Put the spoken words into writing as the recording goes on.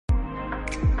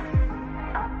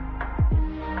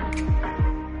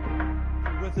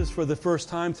with us for the first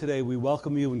time today, we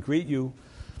welcome you and greet you.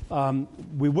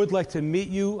 We would like to meet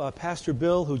you. Pastor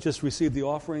Bill, who just received the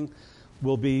offering,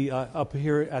 will be up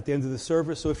here at the end of the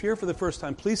service. So if you're here for the first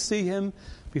time, please see him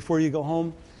before you go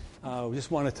home. We just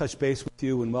want to touch base with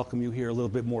you and welcome you here a little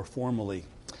bit more formally.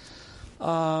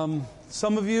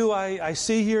 Some of you I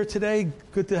see here today.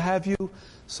 Good to have you.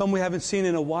 Some we haven't seen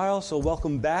in a while, so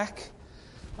welcome back.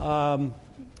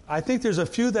 I think there's a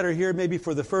few that are here maybe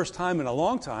for the first time in a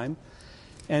long time.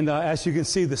 And as you can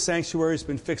see, the sanctuary's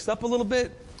been fixed up a little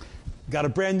bit. Got a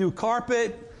brand new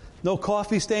carpet. No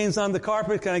coffee stains on the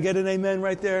carpet. Can I get an amen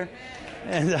right there?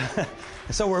 Amen.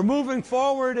 And so we're moving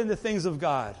forward in the things of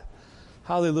God.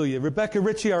 Hallelujah. Rebecca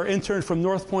Ritchie, our intern from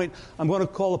North Point, I'm going to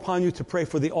call upon you to pray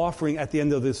for the offering at the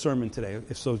end of the sermon today.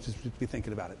 If so, just be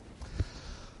thinking about it.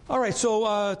 All right,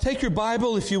 so take your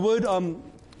Bible, if you would.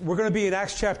 We're going to be in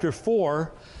Acts chapter 4.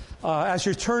 As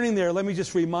you're turning there, let me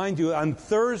just remind you, on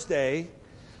Thursday,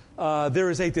 there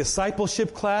is a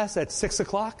discipleship class at 6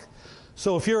 o'clock.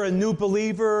 So if you're a new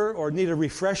believer or need a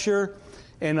refresher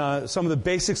in some of the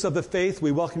basics of the faith,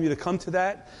 we welcome you to come to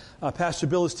that. Pastor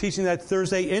Bill is teaching that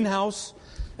Thursday in-house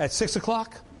at 6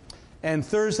 o'clock. And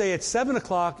Thursday at 7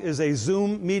 o'clock is a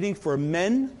Zoom meeting for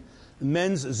men's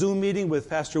Zoom meeting with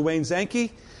Pastor Wayne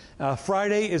Zanke.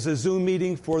 Friday is a Zoom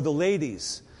meeting for the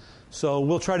ladies. So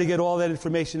we'll try to get all that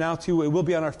information out to you. It will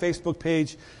be on our Facebook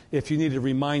page if you need a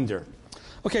reminder.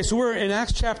 Okay, so we're in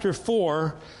Acts chapter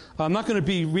 4. I'm not going to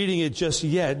be reading it just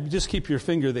yet. Just keep your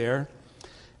finger there.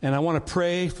 And I want to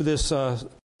pray for this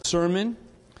sermon,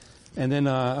 and then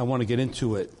I want to get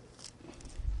into it.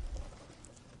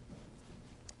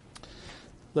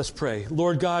 Let's pray.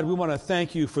 Lord God, we want to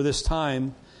thank you for this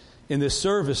time in this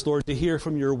service, Lord, to hear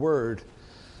from your word.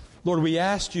 Lord, we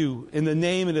ask you in the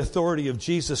name and authority of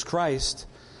Jesus Christ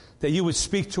that you would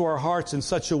speak to our hearts in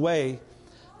such a way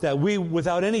that we,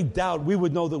 without any doubt, we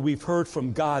would know that we've heard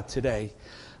from God today.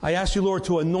 I ask you, Lord,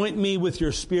 to anoint me with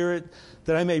your Spirit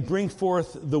that I may bring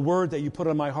forth the word that you put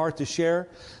on my heart to share.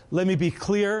 Let me be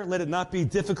clear. Let it not be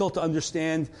difficult to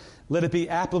understand. Let it be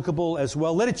applicable as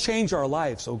well. Let it change our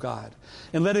lives, oh God.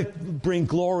 And let it bring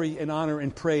glory and honor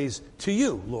and praise to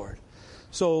you, Lord.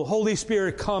 So, Holy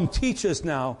Spirit, come teach us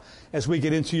now as we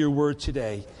get into your word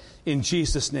today. In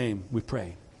Jesus' name we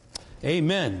pray.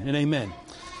 Amen and amen.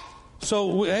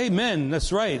 So, amen,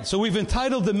 that's right. So we've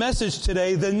entitled the message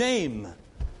today, The Name.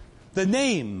 The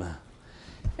Name.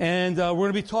 And we're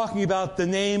going to be talking about the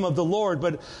name of the Lord.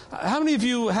 But how many of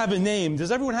you have a name?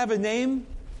 Does everyone have a name?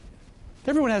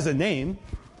 Everyone has a name.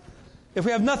 If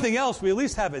we have nothing else, we at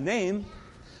least have a name.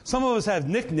 Some of us have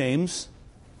nicknames.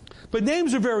 But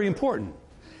names are very important.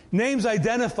 Names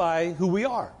identify who we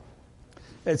are.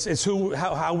 It's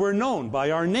how we're known,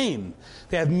 by our name.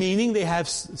 They have meaning, they have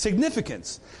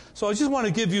significance. So I just want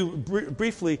to give you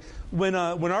briefly, when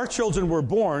our children were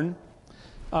born,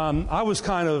 I was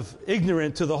kind of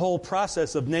ignorant to the whole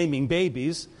process of naming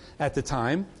babies at the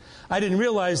time. I didn't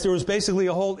realize there was basically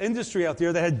a whole industry out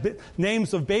there that had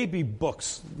names of baby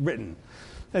books written.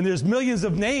 And there's millions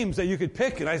of names that you could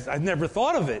pick, and I never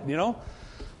thought of it, you know.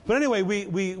 But anyway,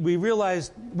 we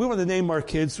realized we wanted to name our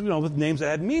kids, you know, with names that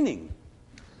had meaning.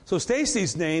 So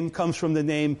Stacy's name comes from the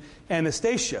name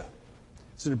Anastasia.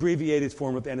 It's an abbreviated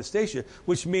form of Anastasia,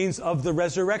 which means of the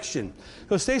resurrection.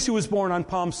 So Stacy was born on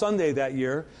Palm Sunday that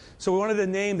year, so we wanted a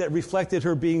name that reflected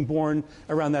her being born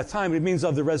around that time. It means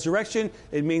of the resurrection.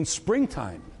 It means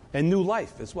springtime and new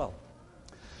life as well.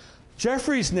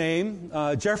 Jeffrey's name,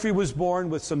 Jeffrey was born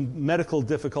with some medical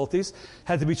difficulties,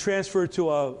 had to be transferred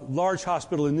to a large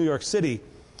hospital in New York City.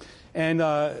 And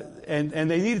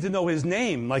they needed to know his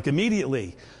name, like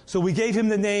immediately. So we gave him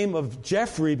the name of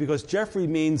Jeffrey because Jeffrey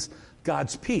means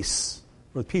God's peace,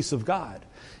 or the peace of God.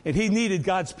 And he needed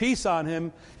God's peace on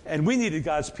him, and we needed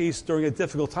God's peace during a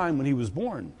difficult time when he was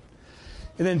born.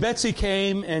 And then Betsy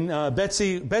came, and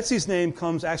Betsy's name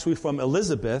comes actually from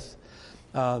Elizabeth.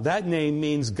 That name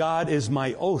means God is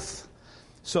my oath.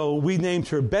 So we named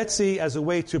her Betsy as a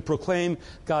way to proclaim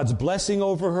God's blessing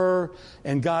over her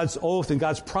and God's oath and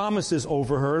God's promises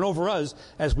over her and over us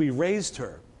as we raised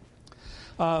her.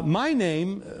 My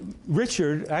name,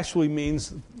 Richard, actually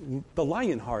means the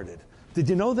lion-hearted. Did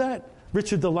you know that?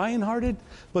 Richard the Lion-Hearted?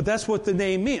 But that's what the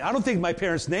name means. I don't think my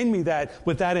parents named me that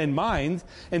with that in mind.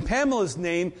 And Pamela's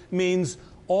name means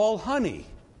all honey.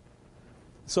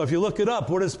 So if you look it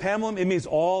up, what does Pamela mean? It means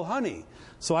all honey.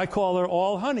 So I call her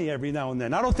All Honey every now and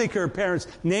then. I don't think her parents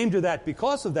named her that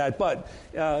because of that, but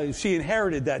she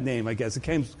inherited that name, I guess. It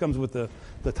comes with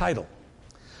the title.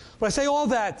 But I say all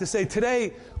that to say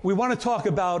today we want to talk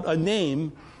about a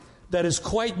name that is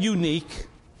quite unique,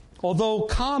 although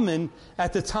common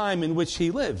at the time in which he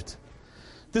lived.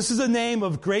 This is a name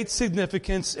of great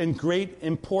significance and great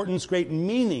importance, great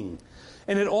meaning.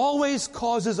 And it always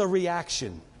causes a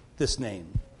reaction, this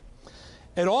name.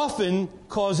 It often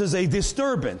causes a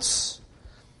disturbance.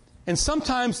 And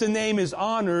sometimes the name is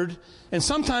honored, and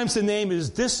sometimes the name is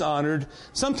dishonored.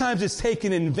 Sometimes it's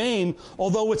taken in vain,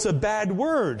 although it's a bad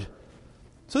word.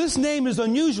 So this name is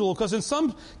unusual because in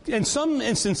some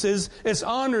instances it's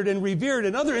honored and revered.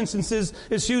 In other instances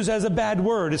it's used as a bad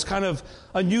word. It's kind of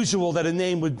unusual that a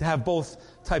name would have both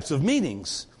types of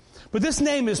meanings. But this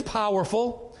name is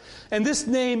powerful, and this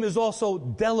name is also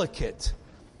delicate.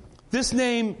 This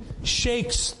name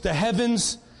shakes the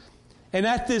heavens, and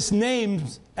at this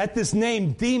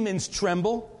name demons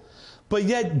tremble, but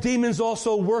yet demons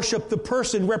also worship the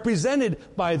person represented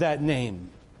by that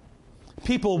name.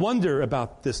 People wonder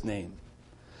about this name.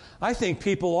 I think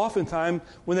people oftentimes,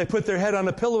 when they put their head on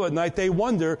a pillow at night, they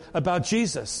wonder about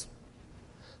Jesus.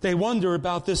 They wonder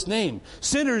about this name.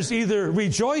 Sinners either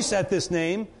rejoice at this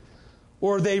name,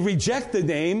 or they reject the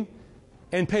name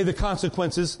and pay the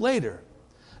consequences later.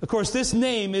 Of course, this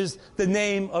name is the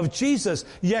name of Jesus,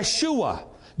 Yeshua,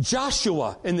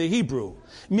 Joshua in the Hebrew,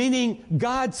 meaning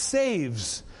God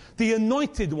saves, the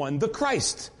anointed one, the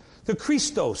Christ, the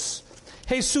Christos.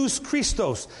 Jesus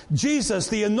Christos, Jesus,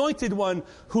 the anointed one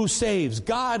who saves,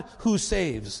 God who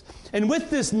saves. And with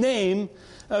this name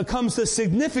comes the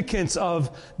significance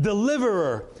of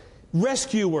deliverer,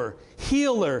 rescuer,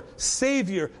 healer,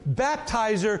 savior,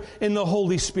 baptizer in the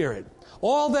Holy Spirit.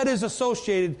 All that is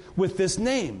associated with this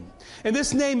name. And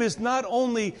this name is not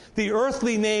only the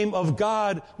earthly name of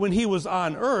God when he was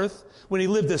on earth, when he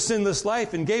lived a sinless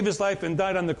life and gave his life and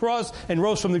died on the cross and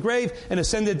rose from the grave and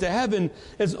ascended to heaven.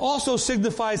 It also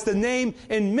signifies the name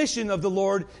and mission of the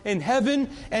Lord in heaven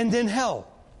and in hell.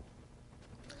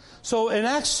 So in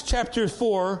Acts chapter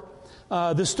 4,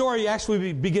 the story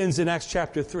actually begins in Acts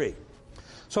chapter 3.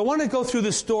 So I want to go through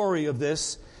the story of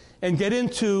this and get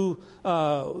into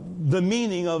the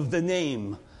meaning of the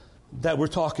name that we're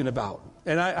talking about.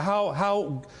 And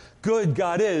how good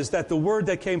God is that the word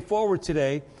that came forward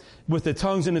today with the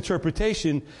tongues and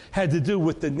interpretation had to do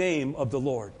with the name of the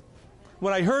Lord.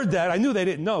 When I heard that, I knew they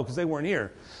didn't know because they weren't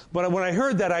here. But when I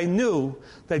heard that, I knew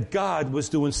that God was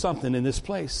doing something in this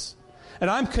place. And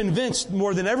I'm convinced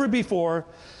more than ever before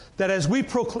that as we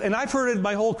proclaim, and I've heard it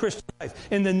my whole Christian life,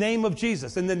 in the name of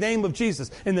Jesus, in the name of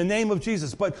Jesus, in the name of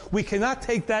Jesus. But we cannot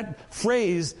take that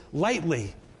phrase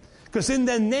lightly. Because in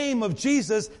the name of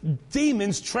Jesus,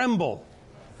 demons tremble.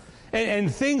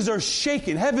 And things are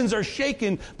shaken. Heavens are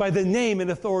shaken by the name and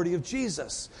authority of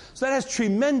Jesus. So that has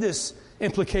tremendous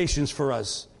implications for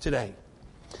us today.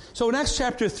 So in Acts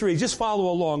chapter 3, just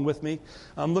follow along with me.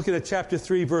 I'm looking at chapter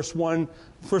 3, verse 1,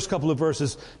 first couple of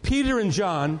verses. Peter and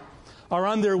John are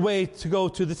on their way to go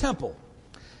to the temple.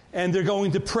 And they're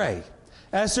going to pray.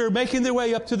 As they're making their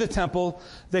way up to the temple,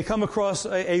 they come across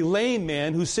a lame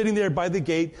man who's sitting there by the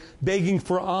gate begging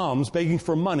for alms, begging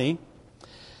for money.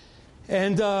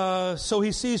 And so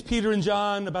he sees Peter and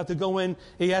John about to go in.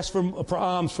 He asks for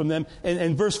alms from them.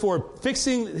 And verse 4,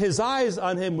 fixing his eyes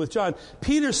on him with John,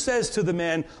 Peter says to the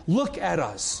man, "Look at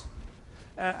us."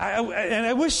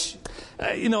 I wish,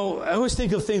 I always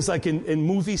think of things like in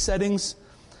movie settings.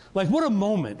 Like, what a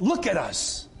moment. Look at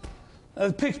us.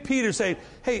 Peter saying,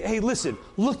 hey, listen,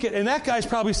 look at, and that guy's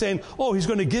probably saying, oh, he's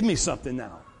going to give me something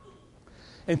now.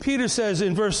 And Peter says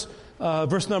in verse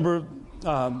number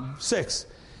 6,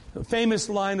 a famous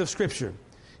line of Scripture.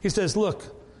 He says, look,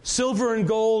 silver and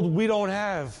gold we don't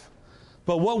have,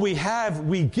 but what we have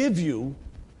we give you.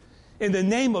 In the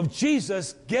name of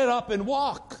Jesus, get up and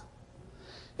walk.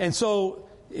 And so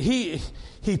he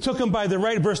took him by the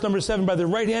right, verse number 7, by the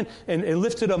right hand and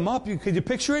lifted him up. Could you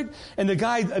picture it? And the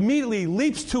guy immediately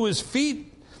leaps to his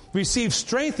feet, receives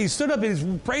strength. He stood up and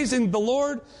he's praising the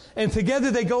Lord. And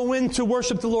together they go in to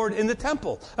worship the Lord in the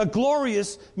temple. A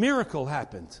glorious miracle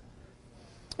happened.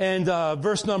 And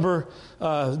verse number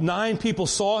 9, people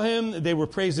saw him. They were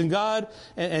praising God.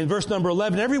 And verse number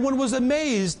 11, everyone was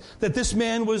amazed that this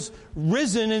man was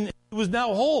risen and was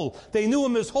now whole. They knew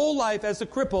him his whole life as a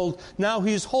crippled. Now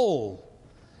he's whole.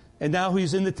 And now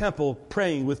he's in the temple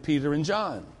praying with Peter and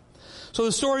John. So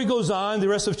the story goes on. The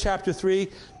rest of chapter 3,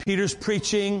 Peter's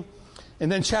preaching.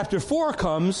 And then chapter 4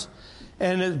 comes.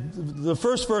 And the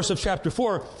first verse of chapter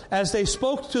 4, as they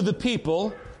spoke to the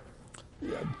people,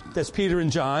 that's Peter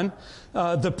and John,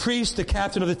 the priest, the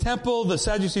captain of the temple, the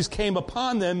Sadducees came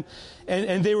upon them,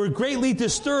 and they were greatly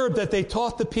disturbed that they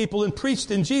taught the people and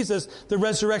preached in Jesus the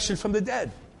resurrection from the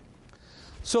dead.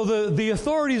 So the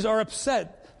authorities are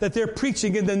upset that they're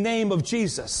preaching in the name of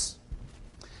Jesus.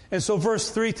 And so verse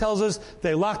 3 tells us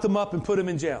they locked him up and put him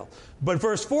in jail. But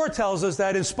verse 4 tells us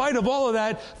that in spite of all of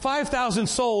that, 5,000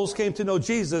 souls came to know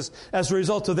Jesus as a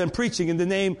result of them preaching in the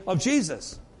name of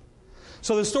Jesus.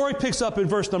 So the story picks up in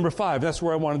verse number 5. That's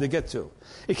where I wanted to get to.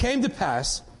 It came to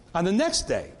pass on the next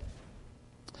day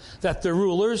that the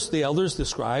rulers, the elders, the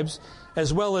scribes,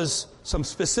 as well as some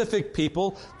specific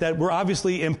people that were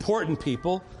obviously important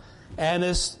people,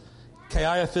 Annas,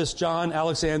 Caiaphas, John,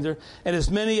 Alexander, and as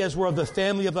many as were of the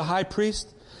family of the high priest,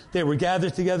 they were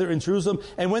gathered together in Jerusalem.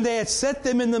 And when they had set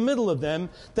them in the middle of them,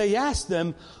 they asked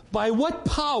them, by what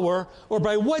power or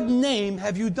by what name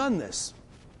have you done this?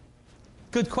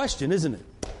 Good question, isn't it?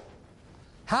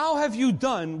 How have you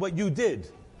done what you did?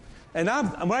 And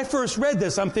when I first read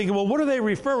this, I'm thinking, well, what are they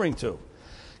referring to?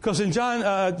 Because in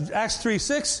Acts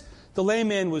 3:6, the lame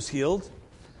man was healed.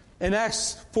 In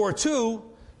Acts 4:2,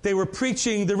 they were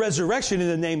preaching the resurrection in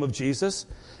the name of Jesus.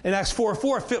 In Acts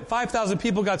 4:4, 5,000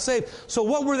 people got saved. So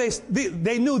what were they?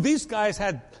 They knew these guys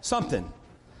had something.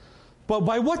 But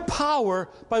by what power,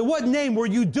 by what name were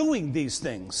you doing these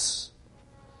things?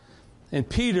 And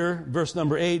Peter, verse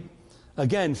number 8,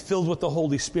 again, filled with the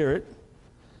Holy Spirit.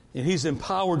 And he's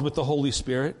empowered with the Holy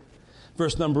Spirit.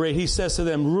 Verse number 8, he says to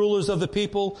them, rulers of the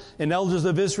people and elders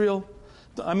of Israel.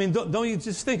 I mean, don't you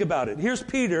just think about it. Here's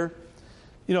Peter.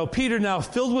 You know, Peter now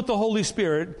filled with the Holy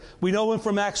Spirit. We know him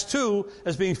from Acts 2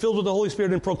 as being filled with the Holy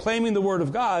Spirit and proclaiming the Word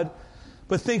of God.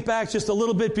 But think back just a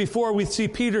little bit before, we see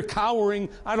Peter cowering.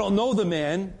 I don't know the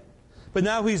man. But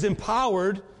now he's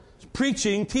empowered,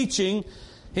 preaching, teaching.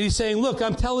 And he's saying, look,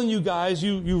 I'm telling you guys,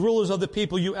 you rulers of the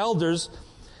people, you elders,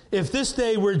 if this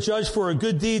day we're judged for a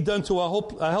good deed done to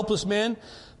a helpless man,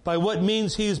 by what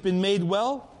means he has been made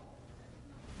well?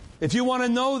 If you want to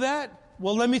know that,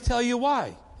 well, let me tell you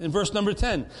why. In verse number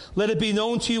 10, let it be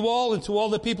known to you all and to all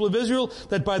the people of Israel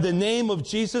that by the name of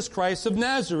Jesus Christ of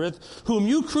Nazareth, whom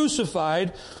you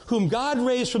crucified, whom God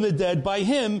raised from the dead, by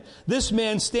him, this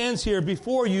man stands here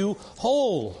before you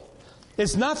whole.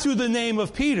 It's not through the name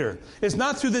of Peter. It's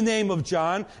not through the name of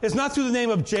John. It's not through the name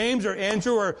of James or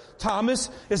Andrew or Thomas.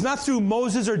 It's not through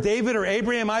Moses or David or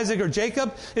Abraham, Isaac or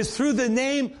Jacob. It's through the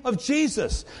name of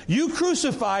Jesus. You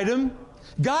crucified him.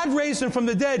 God raised him from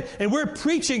the dead, and we're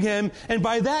preaching him, and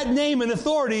by that name and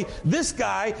authority, this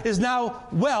guy is now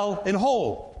well and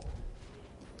whole.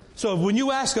 So when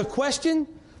you ask a question,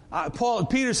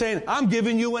 Peter's saying, I'm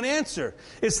giving you an answer.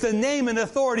 It's the name and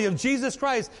authority of Jesus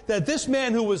Christ that this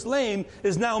man who was lame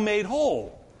is now made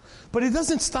whole. But he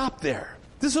doesn't stop there.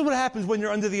 This is what happens when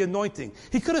you're under the anointing.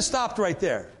 He could have stopped right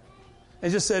there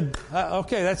and just said,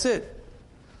 okay, that's it.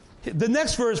 The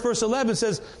next verse, verse 11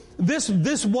 says, this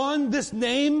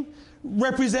name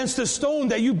represents the stone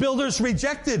that you builders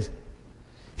rejected.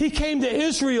 He came to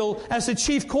Israel as the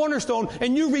chief cornerstone,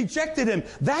 and you rejected him.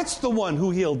 That's the one who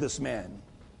healed this man.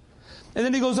 And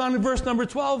then he goes on in verse number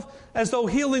 12, as though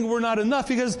healing were not enough,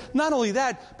 because not only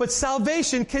that, but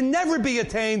salvation can never be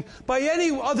attained by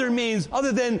any other means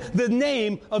other than the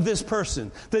name of this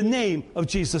person, the name of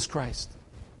Jesus Christ.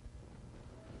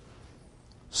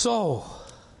 So,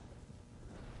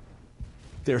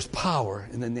 there's power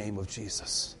in the name of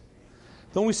Jesus.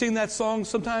 Don't we sing that song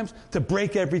sometimes? To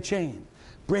break every chain,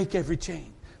 break every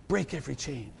chain, break every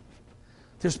chain.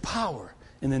 There's power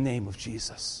in the name of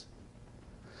Jesus.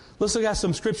 Let's look at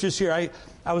some scriptures here.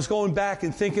 I was going back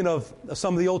and thinking of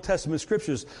some of the Old Testament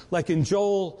scriptures, like in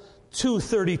Joel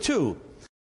 2:32.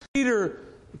 Peter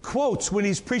quotes when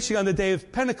he's preaching on the day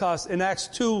of Pentecost in Acts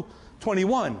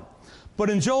 2:21.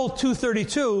 But in Joel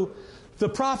 2:32, the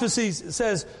prophecy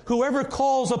says, whoever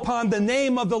calls upon the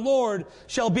name of the Lord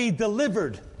shall be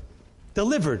delivered.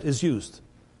 Delivered is used.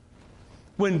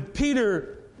 When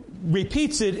Peter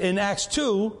repeats it in Acts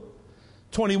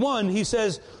 2:21, he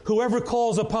says, whoever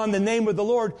calls upon the name of the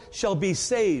Lord shall be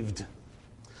saved.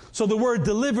 So the word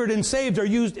delivered and saved are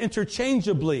used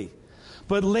interchangeably.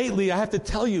 But lately, I have to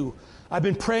tell you, I've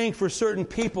been praying for certain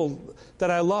people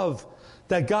that I love,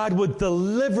 that God would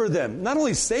deliver them, not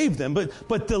only save them,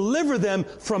 but deliver them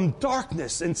from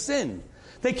darkness and sin.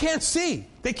 They can't see.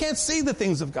 They can't see the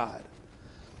things of God.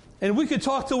 And we could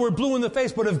talk till we're blue in the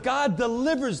face, but if God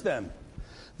delivers them,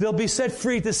 they'll be set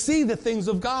free to see the things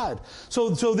of God. So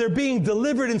they're being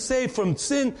delivered and saved from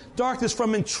sin, darkness,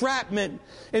 from entrapment,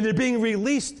 and they're being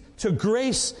released to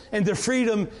grace and to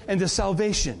freedom and to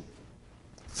salvation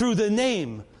through the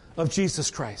name of Jesus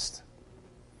Christ.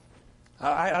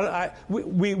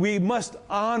 We must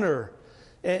honor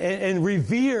and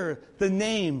revere the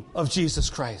name of Jesus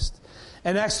Christ.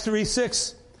 In Acts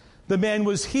 3:6, the man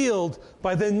was healed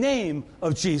by the name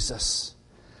of Jesus.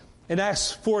 In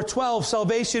Acts 4:12,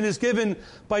 salvation is given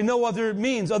by no other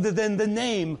means other than the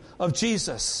name of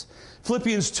Jesus.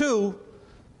 Philippians 2,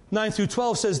 9 through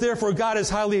 12 says, therefore God has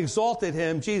highly exalted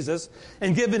him, Jesus,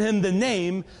 and given him the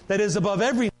name that is above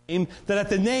every name, that at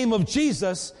the name of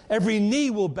Jesus every knee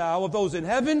will bow, of those in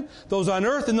heaven, those on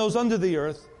earth, and those under the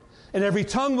earth, and every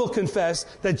tongue will confess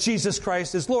that Jesus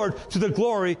Christ is Lord, to the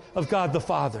glory of God the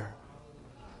Father.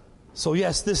 So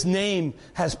yes, this name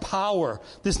has power.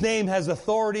 This name has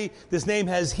authority. This name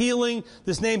has healing.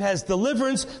 This name has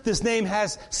deliverance. This name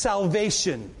has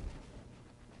salvation.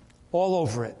 All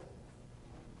over it.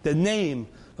 The name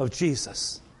of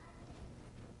Jesus.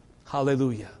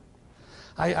 Hallelujah.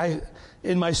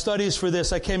 In my studies for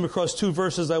this, I came across 2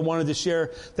 verses I wanted to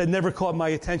share that never caught my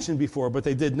attention before, but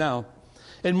they did now.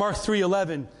 In Mark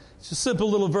 3:11, it's a simple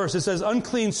little verse. It says,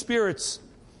 unclean spirits,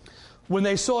 when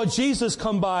they saw Jesus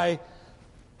come by,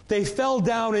 they fell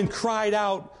down and cried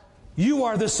out, you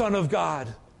are the Son of God.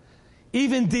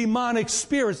 Even demonic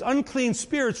spirits, unclean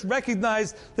spirits,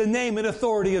 recognize the name and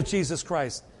authority of Jesus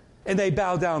Christ, and they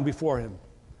bow down before him.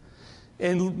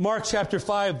 In Mark chapter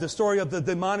 5, the story of the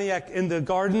demoniac in the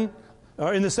garden,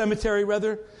 or in the cemetery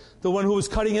rather, the one who was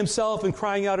cutting himself and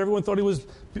crying out, everyone thought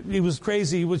he was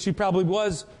crazy, which he probably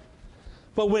was.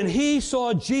 But when he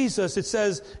saw Jesus, it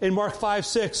says in Mark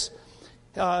 5:6,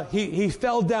 he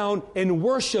fell down and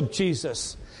worshiped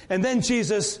Jesus. And then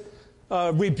Jesus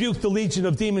rebuked the legion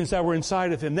of demons that were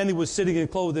inside of him. Then he was sitting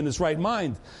and clothed in his right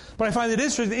mind. But I find it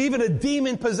interesting, even a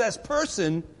demon-possessed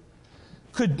person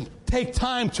could take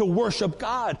time to worship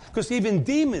God, because even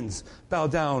demons bow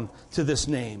down to this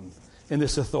name and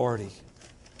this authority.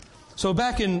 So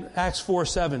back in Acts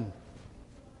 4:7,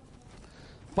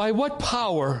 by what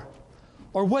power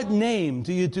or what name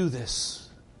do you do this?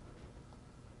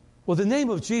 Well, the name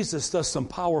of Jesus does some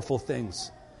powerful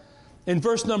things. In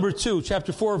verse number 2,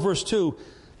 chapter 4, verse 2,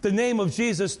 the name of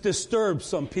Jesus disturbs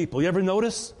some people. You ever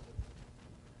notice?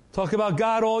 Talk about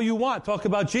God all you want. Talk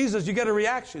about Jesus, you get a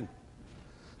reaction.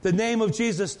 The name of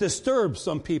Jesus disturbs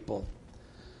some people.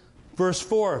 Verse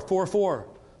 4,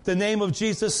 the name of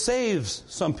Jesus saves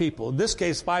some people. In this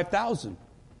case, 5,000.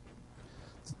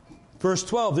 Verse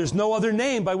 12, there's no other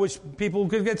name by which people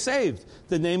could get saved.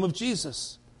 The name of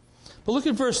Jesus. But look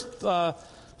at verse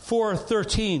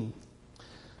 4:13.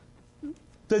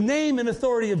 The name and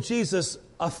authority of Jesus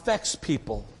affects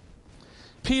people.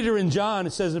 Peter and John,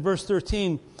 it says in verse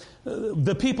 13,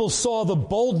 the people saw the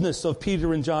boldness of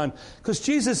Peter and John, because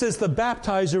Jesus is the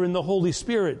baptizer in the Holy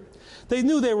Spirit. They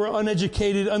knew they were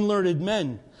uneducated, unlearned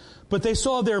men, but they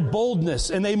saw their boldness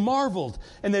and they marveled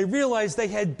and they realized they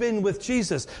had been with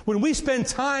Jesus. When we spend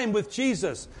time with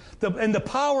Jesus and the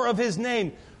power of his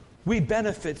name, we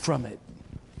benefit from it.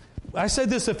 I said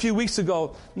this a few weeks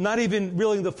ago, not even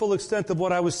realizing the full extent of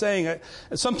what I was saying.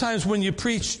 Sometimes when you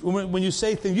preach, when you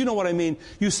say things, you know what I mean.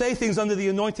 You say things under the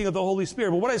anointing of the Holy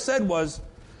Spirit. But what I said was,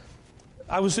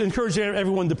 I was encouraging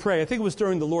everyone to pray. I think it was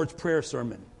during the Lord's Prayer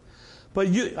sermon. But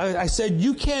I said,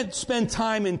 you can't spend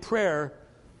time in prayer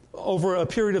over a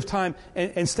period of time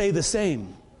and stay the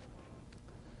same.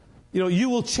 You know, you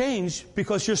will change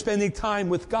because you're spending time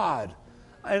with God.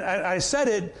 And I said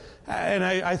it, and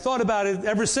I thought about it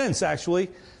ever since, actually.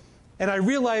 And I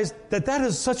realized that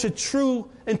is such a true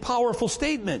and powerful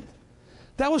statement.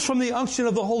 That was from the unction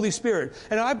of the Holy Spirit.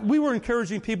 And we were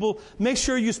encouraging people, make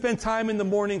sure you spend time in the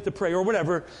morning to pray, or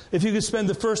whatever. If you could spend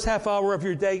the first half hour of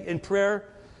your day in prayer,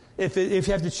 if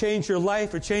you have to change your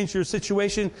life or change your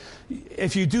situation,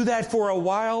 if you do that for a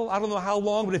while, I don't know how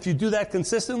long, but if you do that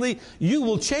consistently, you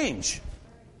will change.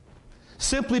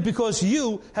 Simply because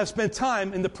you have spent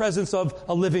time in the presence of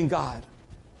a living God.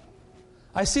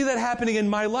 I see that happening in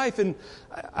my life, and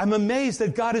I'm amazed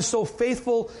that God is so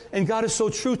faithful and God is so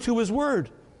true to his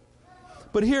word.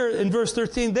 But here in verse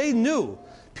 13, they knew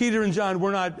Peter and John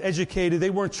were not educated, they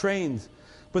weren't trained,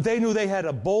 but they knew they had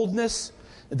a boldness.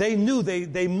 They knew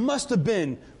they must have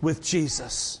been with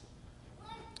Jesus.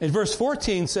 And verse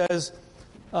 14 says,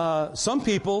 some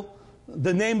people,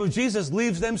 the name of Jesus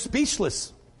leaves them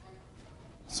speechless.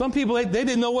 Some people, they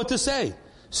didn't know what to say.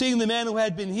 Seeing the man who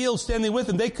had been healed standing with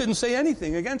them, they couldn't say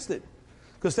anything against it,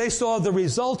 because they saw the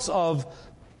results of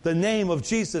the name of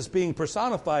Jesus being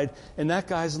personified in that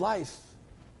guy's life.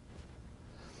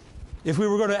 If we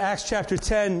were going to Acts chapter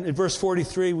 10, in verse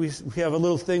 43, we have a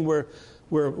little thing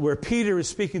where Peter is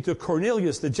speaking to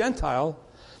Cornelius, the Gentile.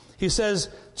 He says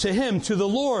to him, to the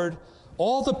Lord,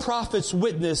 all the prophets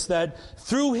witness that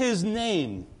through his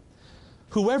name,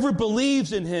 whoever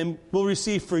believes in him will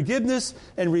receive forgiveness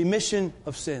and remission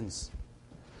of sins.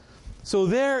 So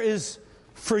there is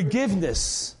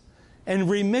forgiveness and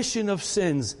remission of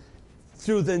sins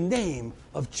through the name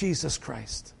of Jesus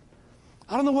Christ.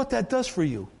 I don't know what that does for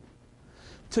you.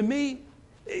 To me,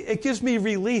 it gives me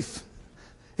relief.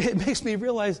 it makes me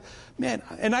realize, man,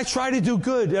 and I try to do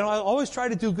good, and I always try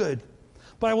to do good,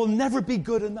 but I will never be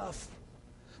good enough.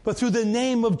 But through the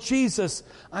name of Jesus,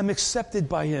 I'm accepted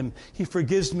by him. He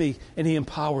forgives me and he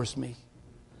empowers me.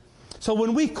 So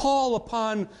when we call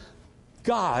upon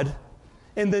God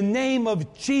in the name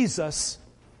of Jesus,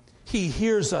 he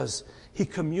hears us. He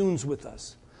communes with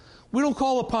us. We don't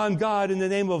call upon God in the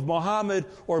name of Muhammad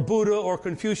or Buddha or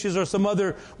Confucius or some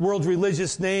other world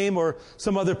religious name or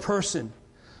some other person.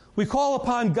 We call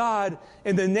upon God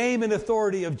in the name and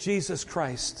authority of Jesus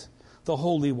Christ, the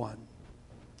Holy One.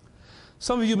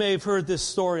 Some of you may have heard this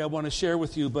story I want to share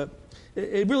with you, but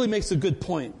it really makes a good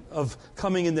point of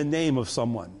coming in the name of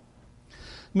someone.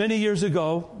 Many years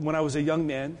ago, when I was a young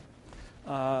man,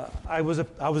 I was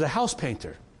a house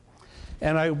painter.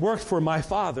 And I worked for my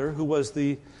father, who was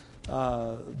the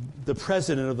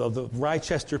president of the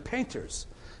Rochester Painters.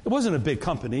 It wasn't a big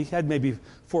company. He had maybe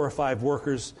 4 or 5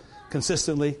 workers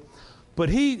consistently. But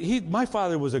my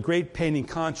father was a great painting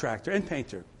contractor and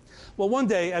painter. Well, one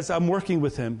day, as I'm working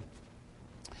with him,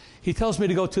 he tells me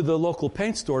to go to the local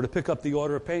paint store to pick up the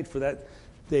order of paint for that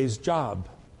day's job.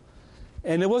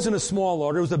 And it wasn't a small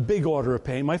order. It was a big order of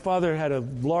paint. My father had a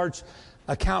large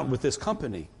account with this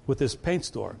company, with this paint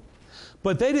store.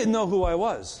 But they didn't know who I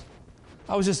was.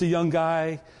 I was just a young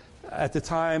guy at the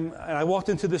time, and I walked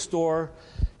into the store,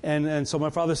 and so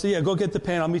my father said, yeah, go get the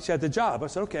paint. I'll meet you at the job. I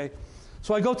said, okay.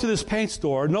 So I go to this paint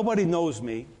store. Nobody knows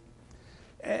me.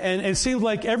 And it seemed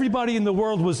like everybody in the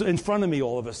world was in front of me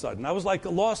all of a sudden. I was like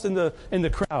lost in the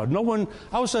crowd.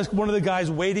 I was just one of the guys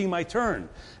waiting my turn.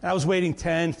 And I was waiting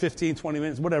 10, 15, 20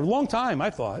 minutes, whatever. Long time, I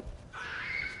thought.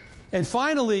 And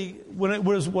finally,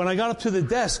 when I got up to the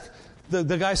desk,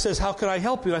 the guy says, how can I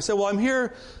help you? I said, well, I'm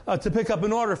here to pick up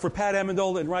an order for Pat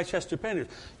Amendola and Rochester Painters.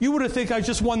 You would have think I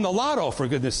just won the lotto, for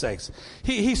goodness sakes.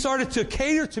 He started to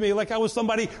cater to me like I was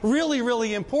somebody really,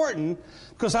 really important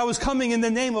because I was coming in the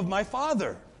name of my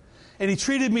father. And he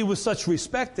treated me with such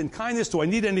respect and kindness. Do I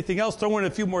need anything else? Throw in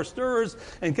a few more stirrers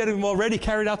and get him already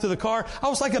carried out to the car. I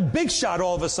was like a big shot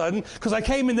all of a sudden because I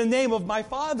came in the name of my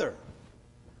father.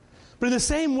 But in the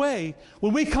same way,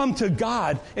 when we come to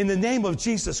God in the name of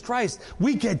Jesus Christ,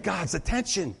 we get God's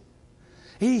attention.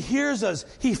 He hears us.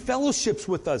 He fellowships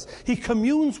with us. He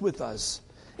communes with us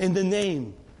in the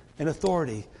name and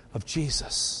authority of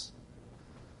Jesus.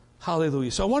 Hallelujah.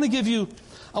 So I want to give you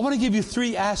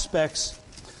 3 aspects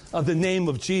of the name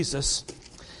of Jesus.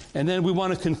 And then we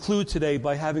want to conclude today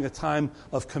by having a time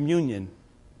of communion.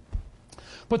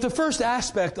 But the first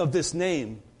aspect of this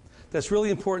name that's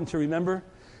really important to remember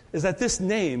is that this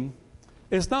name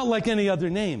is not like any other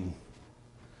name.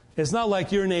 It's not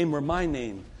like your name or my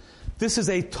name. This is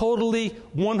a totally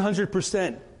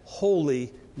 100%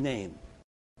 holy name.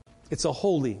 It's a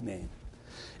holy name.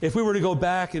 If we were to go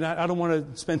back, and I don't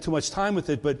want to spend too much time with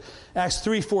it, but Acts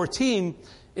 3:14,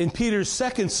 in Peter's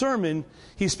second sermon,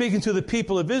 he's speaking to the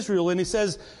people of Israel, and he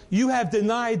says, you have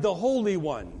denied the Holy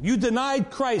One. You denied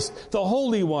Christ, the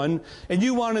Holy One, and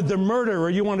you wanted the murderer,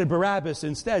 you wanted Barabbas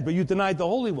instead, but you denied the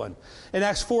Holy One. In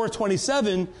Acts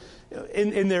 4:27,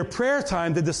 in their prayer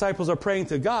time, the disciples are praying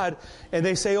to God, and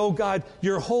they say, oh God,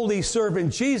 your holy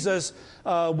servant Jesus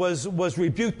was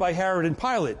rebuked by Herod and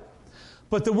Pilate.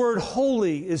 But the word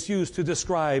holy is used to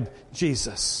describe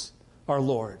Jesus, our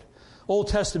Lord. Old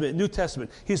Testament, New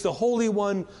Testament. He's the Holy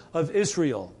One of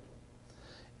Israel.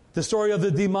 The story of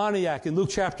the demoniac in Luke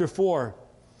chapter 4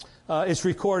 is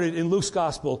recorded in Luke's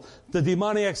gospel. The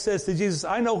demoniac says to Jesus,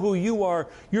 I know who you are.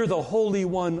 You're the Holy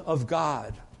One of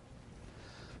God.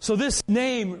 So this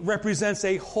name represents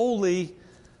a holy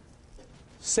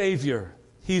Savior.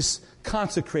 He's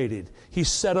consecrated. He's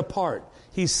set apart.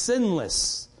 He's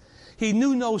sinless. He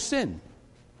knew no sin.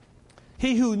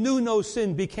 He who knew no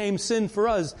sin became sin for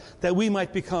us that we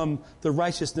might become the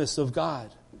righteousness of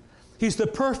God. He's the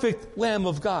perfect Lamb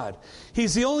of God.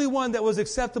 He's the only one that was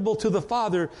acceptable to the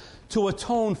Father to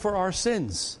atone for our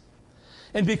sins.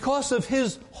 And because of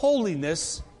His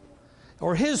holiness,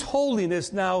 or His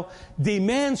holiness now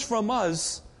demands from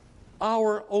us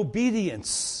our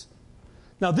obedience.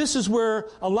 Now this is where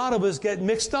a lot of us get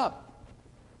mixed up.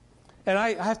 And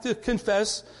I have to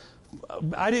confess,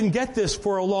 I didn't get this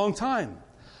for a long time.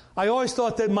 I always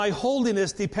thought that my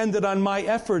holiness depended on my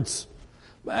efforts.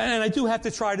 And I do have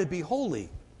to try to be holy.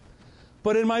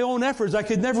 But in my own efforts, I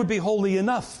could never be holy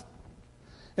enough.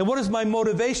 And what is my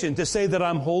motivation? To say that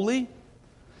I'm holy?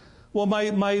 Well,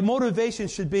 my motivation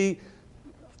should be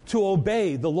to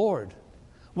obey the Lord.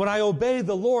 When I obey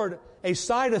the Lord, a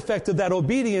side effect of that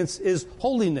obedience is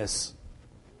holiness.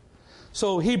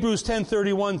 So Hebrews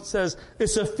 10:31 says,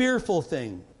 it's a fearful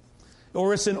thing,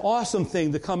 or it's an awesome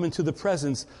thing to come into the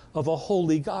presence of a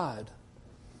holy God.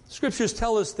 Scriptures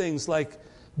tell us things like,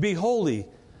 be holy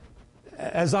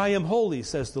as I am holy,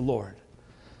 says the Lord.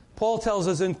 Paul tells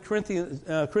us in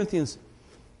Corinthians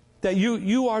that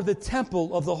you are the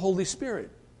temple of the Holy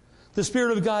Spirit. The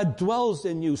Spirit of God dwells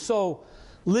in you. So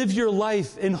live your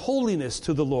life in holiness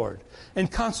to the Lord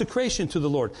and consecration to the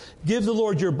Lord. Give the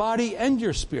Lord your body and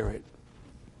your spirit.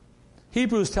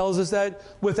 Hebrews tells us that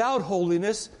without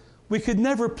holiness, we could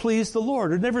never please the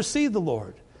Lord or never see the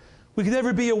Lord. We could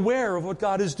never be aware of what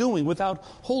God is doing without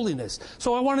holiness.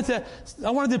 So I wanted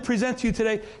to present to you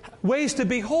today ways to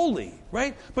be holy,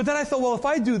 right? But then I thought, well, if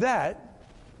I do that,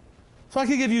 so I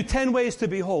could give you 10 ways to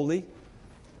be holy.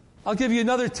 I'll give you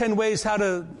another 10 ways how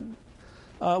to,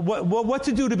 what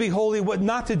to do to be holy, what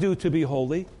not to do to be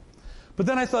holy. But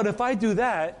then I thought, if I do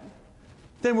that,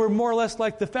 then we're more or less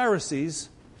like the Pharisees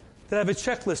that have a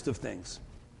checklist of things.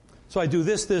 So I do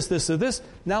this, this, this, or this.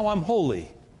 Now I'm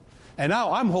holy. And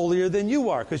now I'm holier than you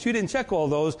are because you didn't check all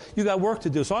those. You got work to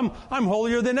do. So I'm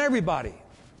holier than everybody.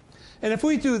 And if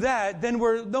we do that, then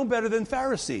we're no better than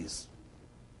Pharisees.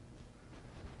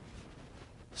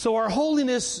 So our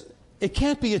holiness, it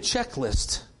can't be a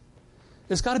checklist.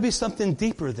 There's got to be something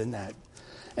deeper than that.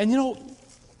 And you know,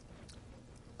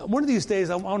 one of these days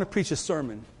I want to preach a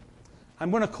sermon.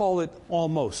 I'm going to call it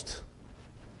Almost.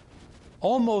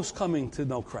 Almost coming to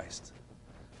know Christ.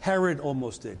 Herod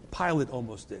almost did. Pilate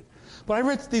almost did. But I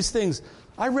read these things.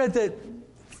 I read that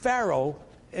Pharaoh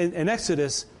in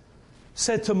Exodus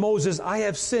said to Moses, I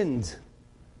have sinned.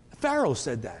 Pharaoh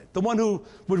said that. The one who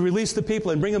would release the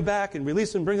people and bring them back and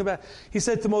release them and bring them back. He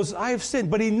said to Moses, I have sinned.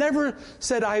 But he never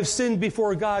said, I have sinned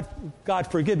before God.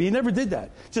 God forgive me. He never did that.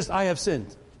 Just, I have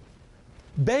sinned.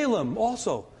 Balaam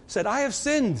also said, I have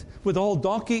sinned with the whole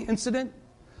donkey incident.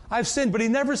 I've sinned. But he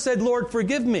never said, Lord,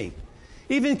 forgive me.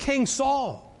 Even King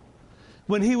Saul,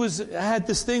 when he had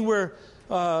this thing where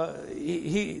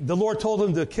the Lord told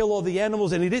him to kill all the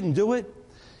animals and he didn't do it,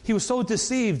 he was so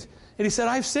deceived. And he said,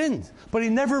 I've sinned. But he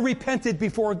never repented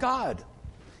before God.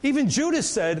 Even Judas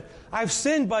said, I've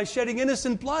sinned by shedding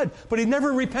innocent blood. But he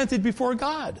never repented before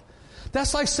God.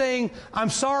 That's like saying, I'm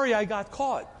sorry I got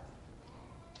caught.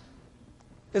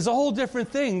 It's a whole different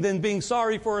thing than being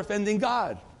sorry for offending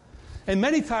God. And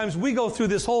many times we go through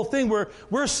this whole thing where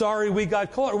we're sorry we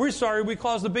got caught. We're sorry we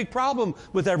caused a big problem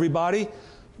with everybody.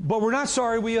 But we're not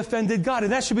sorry we offended God.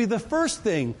 And that should be the first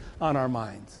thing on our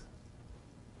minds.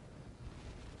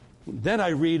 Then I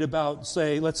read about,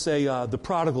 let's say, the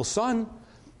prodigal son,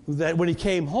 that when he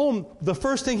came home, the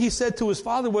first thing he said to his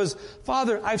father was,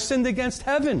 Father, I've sinned against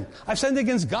heaven. I've sinned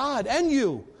against God and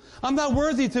you. I'm not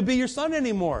worthy to be your son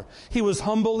anymore. He was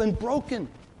humble and broken.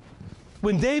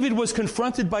 When David was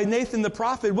confronted by Nathan the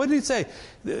prophet, what did he say?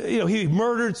 He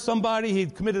murdered somebody, he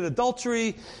committed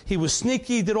adultery, he was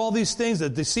sneaky, did all these things, a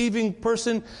deceiving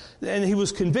person, and he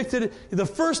was convicted. The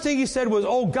first thing he said was,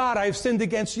 oh God, I have sinned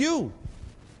against you.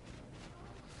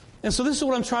 And so this is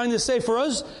what I'm trying to say. For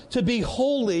us to be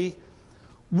holy,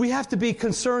 we have to be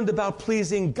concerned about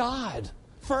pleasing God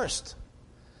first.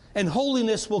 And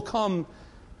holiness will come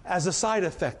as a side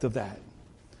effect of that.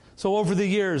 So over the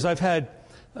years, I've had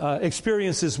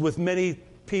experiences with many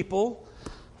people.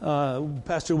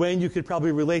 Pastor Wayne, you could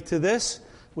probably relate to this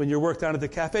when you work down at the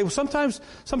cafe. Well, sometimes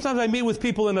I meet with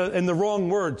people and the wrong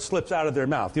word slips out of their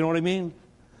mouth. You know what I mean?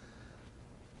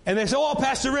 And they say, oh,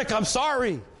 Pastor Rick, I'm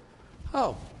sorry.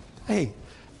 Oh, hey,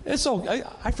 it's okay.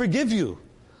 I forgive you.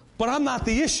 But I'm not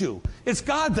the issue. It's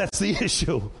God that's the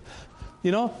issue.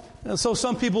 You know? And so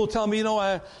some people will tell me,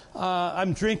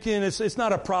 I'm drinking. It's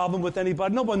not a problem with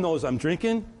anybody. No one knows I'm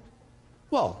drinking.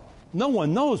 Well, no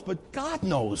one knows, but God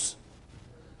knows.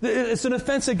 It's an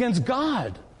offense against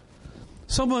God.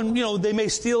 Someone, they may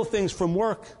steal things from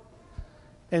work.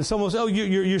 And someone will say, oh,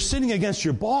 you're sinning against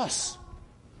your boss.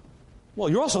 Well,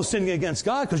 you're also sinning against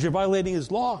God because you're violating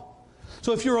His law.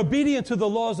 So if you're obedient to the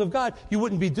laws of God, you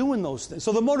wouldn't be doing those things.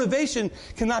 So the motivation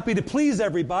cannot be to please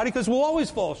everybody because we'll always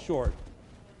fall short.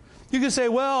 You can say,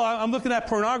 well, I'm looking at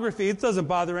pornography. It doesn't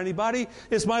bother anybody.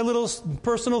 It's my little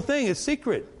personal thing. It's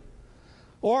secret.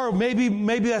 Or maybe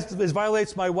that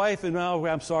violates my wife, and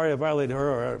I'm sorry I violated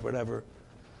her or whatever.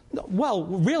 No, well,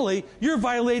 really, you're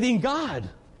violating God.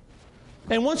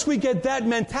 And once we get that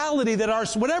mentality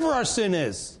that whatever our sin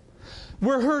is,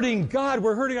 we're hurting God,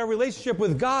 we're hurting our relationship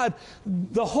with God,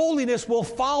 the holiness will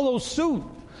follow suit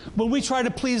when we try to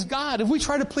please God. If we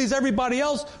try to please everybody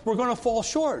else, we're going to fall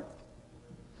short.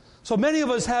 So many of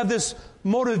us have this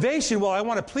motivation, well, I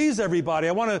want to please everybody,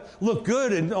 I want to look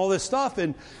good and all this stuff,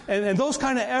 and those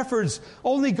kind of efforts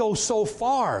only go so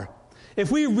far.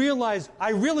 If we realize,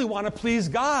 I really want to please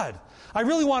God, I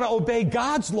really want to obey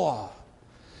God's law,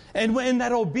 And in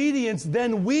that obedience,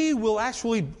 then we will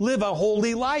actually live a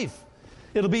holy life.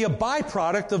 It'll be a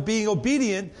byproduct of being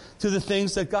obedient to the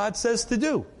things that God says to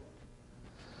do.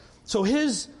 So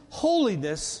His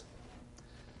holiness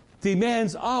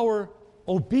demands our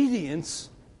obedience,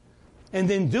 and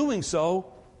in doing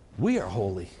so, we are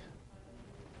holy.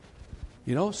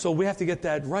 So we have to get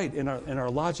that right in our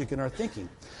logic and our thinking.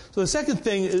 So the second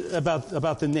thing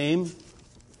about the name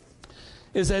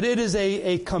is that it is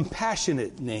a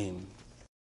compassionate name.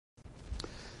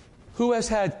 Who has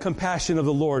had compassion of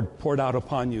the Lord poured out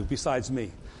upon you besides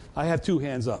me? I have 2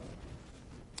 hands up.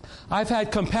 I've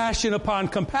had compassion upon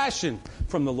compassion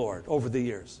from the Lord over the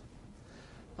years.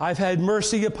 I've had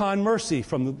mercy upon mercy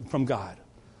from God.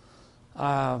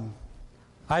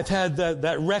 I've had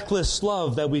that reckless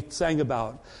love that we sang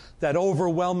about, that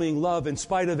overwhelming love. In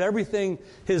spite of everything,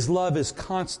 His love is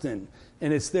constant,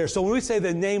 and it's there. So when we say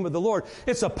the name of the Lord,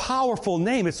 it's a powerful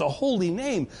name. It's a holy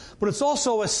name. But it's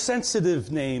also a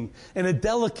sensitive name and a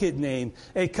delicate name,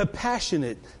 a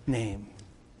compassionate name.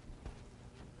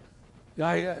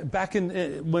 Back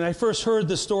when I first heard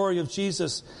the story of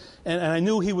Jesus, and I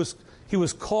knew He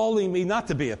was calling me not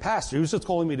to be a pastor. He was just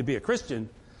calling me to be a Christian.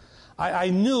 I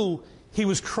knew He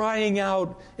was crying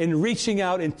out and reaching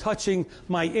out and touching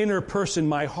my inner person,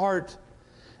 my heart.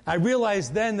 I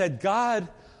realized then that God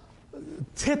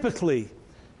typically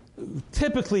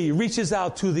reaches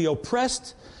out to the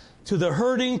oppressed, to the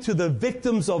hurting, to the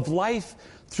victims of life,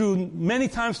 many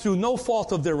times through no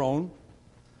fault of their own,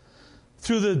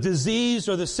 through the diseased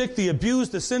or the sick, the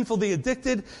abused, the sinful, the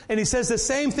addicted. And He says the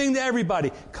same thing to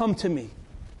everybody. Come to me.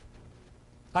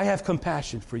 I have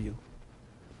compassion for you.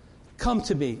 Come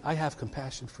to me. I have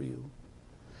compassion for you.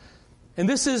 And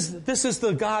this is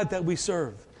the God that we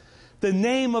serve. The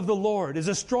name of the Lord is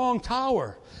a strong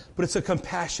tower, but it's a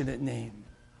compassionate name.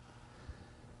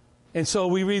 And so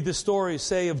we read the story,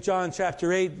 say, of John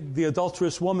chapter 8, the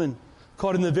adulterous woman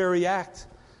caught in the very act.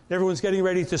 Everyone's getting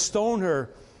ready to stone her.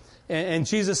 And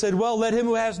Jesus said, well, let him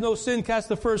who has no sin cast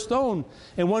the first stone.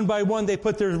 And one by one they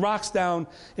put their rocks down.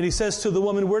 And He says to the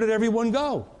woman, where did everyone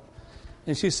go?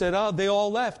 And she said, oh, they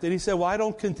all left. And He said, well, I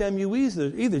don't condemn you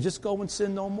either. Just go and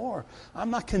sin no more.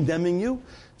 I'm not condemning you.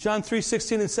 John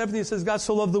 3:16 and 17 says, God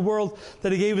so loved the world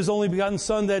that He gave His only begotten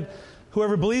Son, that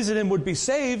whoever believes in Him would be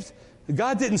saved.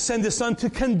 God didn't send His Son to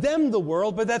condemn the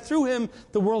world, but that through Him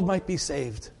the world might be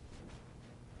saved.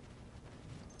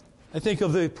 I think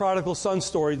of the prodigal son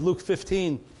story, Luke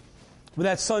 15. When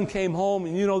that son came home,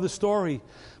 and you know the story,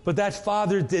 but that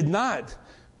father did not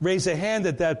raise a hand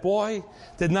at that boy,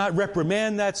 did not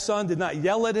reprimand that son, did not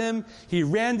yell at him. He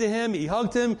ran to him, he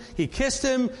hugged him, he kissed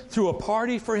him, threw a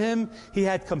party for him. He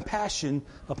had compassion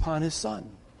upon his son.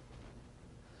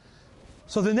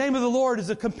 So the name of the Lord is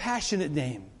a compassionate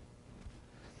name.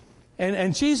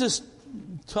 And Jesus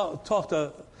talked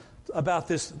about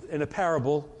this in a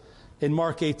parable in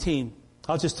Mark 18.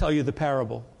 I'll just tell you the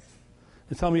parable.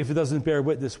 And tell me if it doesn't bear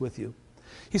witness with you.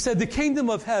 He said, the kingdom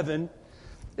of heaven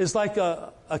is like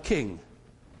a king.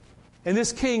 And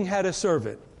this king had a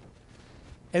servant.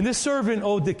 And this servant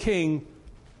owed the king,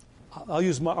 I'll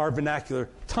use our vernacular,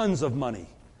 tons of money.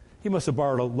 He must have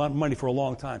borrowed a lot of money for a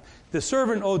long time. The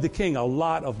servant owed the king a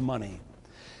lot of money.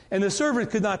 And the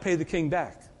servant could not pay the king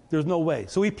back. There's no way.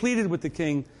 So he pleaded with the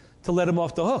king to let him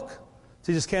off the hook,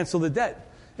 to just cancel the debt.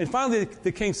 And finally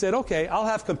the king said, okay, I'll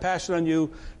have compassion on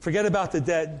you. Forget about the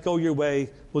debt. Go your way.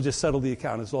 We'll just settle the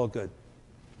account. It's all good.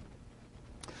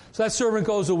 So that servant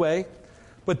goes away.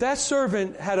 But that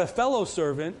servant had a fellow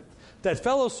servant. That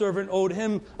fellow servant owed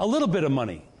him a little bit of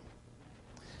money.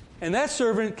 And that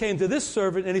servant came to this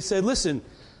servant and he said, listen,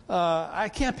 I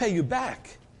can't pay you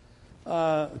back.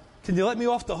 Can you let me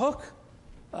off the hook?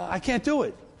 I can't do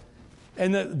it.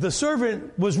 And the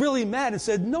servant was really mad and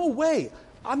said, no way.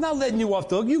 I'm not letting you off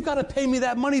the hook. You've got to pay me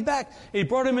that money back. And he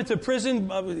brought him into prison.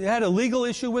 He had a legal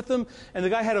issue with him. And the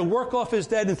guy had to work off his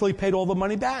debt until he paid all the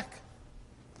money back.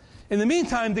 In the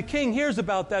meantime, the king hears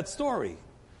about that story.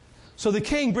 So the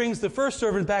king brings the first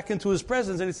servant back into his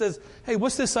presence and he says, hey,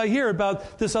 what's this I hear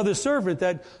about this other servant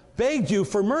that begged you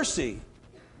for mercy?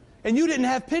 And you didn't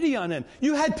have pity on him.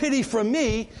 You had pity from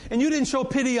me and you didn't show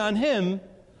pity on him.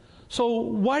 So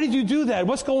why did you do that?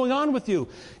 What's going on with you?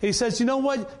 And he says, you know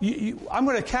what? I'm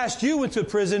going to cast you into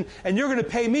prison and you're going to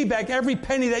pay me back every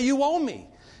penny that you owe me.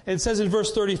 And it says in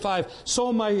verse 35,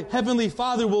 so my heavenly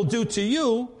Father will do to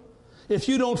you if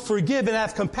you don't forgive and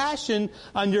have compassion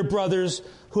on your brothers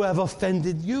who have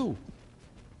offended you.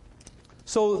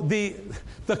 So the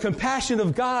compassion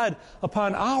of God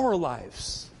upon our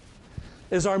lives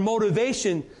is our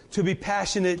motivation to be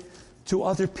passionate to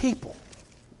other people.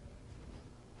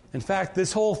 In fact,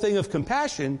 this whole thing of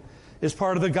compassion is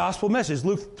part of the gospel message.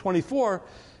 Luke 24,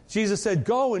 Jesus said,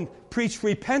 go and preach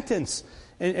repentance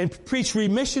and preach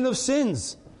remission of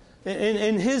sins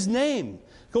in His name.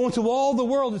 Go into all the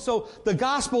world. And so the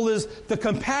gospel is the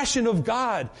compassion of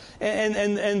God.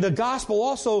 And the gospel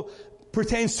also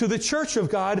pertains to the church of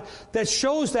God that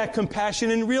shows that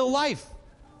compassion in real life.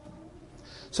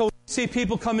 So we see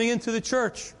people coming into the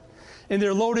church, and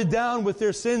they're loaded down with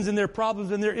their sins and their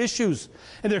problems and their issues.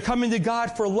 And they're coming to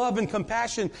God for love and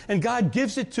compassion, and God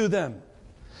gives it to them.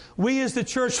 We as the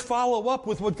church follow up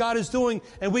with what God is doing,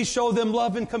 and we show them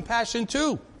love and compassion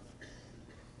too.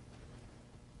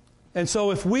 And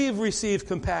so if we've received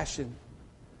compassion,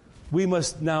 we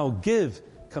must now give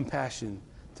compassion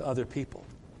to other people.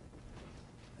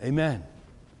 Amen.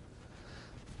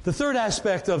 The third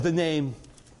aspect of the name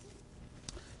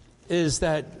is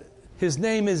that His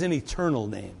name is an eternal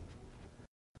name.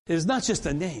 It is not just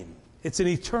a name, it's an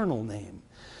eternal name.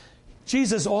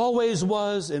 Jesus always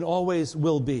was and always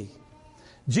will be.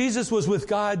 Jesus was with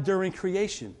God during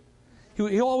creation.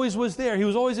 He always was there. He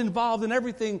was always involved in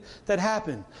everything that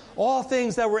happened. All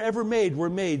things that were ever made were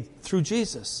made through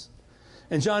Jesus.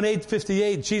 In John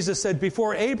 8:58, Jesus said,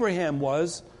 before Abraham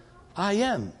was, I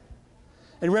am.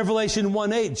 In Revelation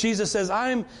 1:8, Jesus says,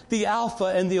 I'm the Alpha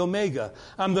and the Omega.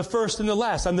 I'm the first and the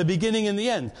last. I'm the beginning and the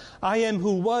end. I am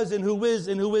who was and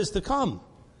who is to come.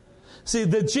 See,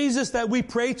 the Jesus that we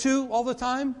pray to all the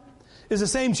time is the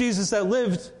same Jesus that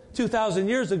lived 2,000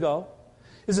 years ago.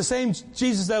 It's the same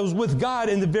Jesus that was with God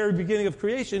in the very beginning of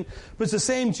creation, but it's the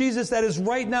same Jesus that is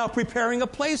right now preparing a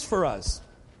place for us.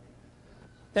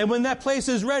 And when that place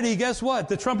is ready, guess what?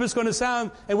 The trumpet's going to sound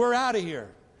and we're out of here.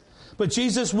 But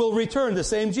Jesus will return, the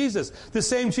same Jesus. The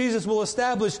same Jesus will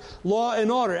establish law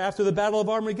and order after the Battle of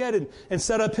Armageddon and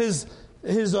set up His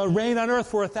reign on earth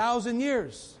for 1,000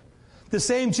 years. The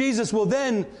same Jesus will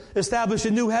then establish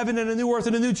a new heaven and a new earth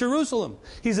and a new Jerusalem.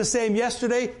 He's the same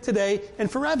yesterday, today, and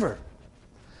forever.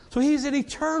 So He's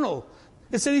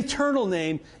it's an eternal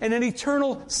name and an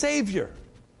eternal Savior.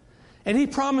 And He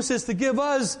promises to give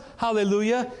us,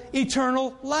 hallelujah,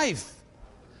 eternal life,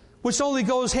 which only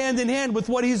goes hand in hand with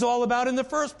what He's all about in the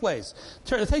first place.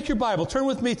 Take your Bible. Turn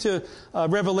with me to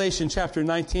Revelation chapter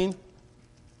 19.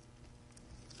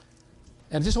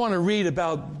 And I just want to read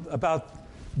about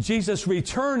Jesus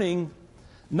returning,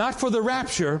 not for the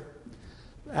rapture.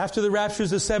 After the rapture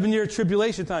is the 7-year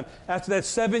tribulation time. After that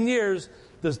 7 years,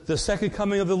 the second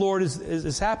coming of the Lord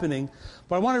is happening.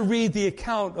 But I want to read the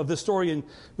account of the story in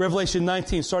Revelation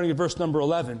 19, starting at verse number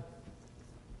 11.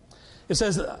 It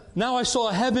says, now I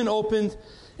saw heaven opened,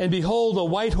 and behold, a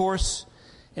white horse,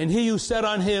 and he who sat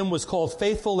on him was called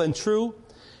Faithful and True,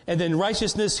 and in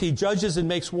righteousness he judges and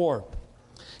makes war.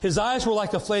 His eyes were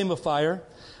like a flame of fire.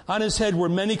 On his head were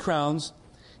many crowns.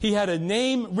 He had a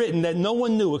name written that no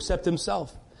one knew except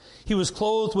himself. He was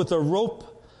clothed with a robe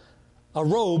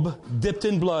dipped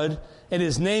in blood, and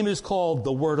his name is called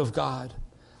the Word of God.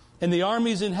 And the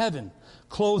armies in heaven,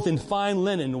 clothed in fine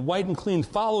linen, white and clean,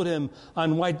 followed him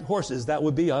on white horses. That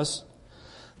would be us.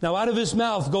 Now out of his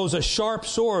mouth goes a sharp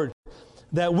sword,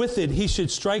 that with it he should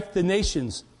strike the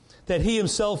nations, that he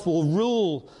himself will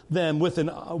rule them with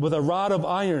a rod of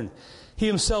iron. He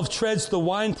himself treads the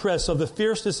winepress of the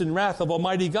fierceness and wrath of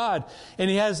Almighty God. And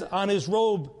he has on his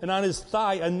robe and on his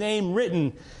thigh a name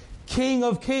written, King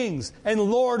of Kings and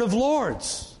Lord of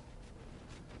Lords.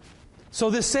 So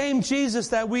the same Jesus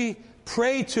that we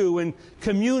pray to and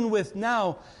commune with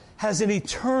now has an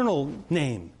eternal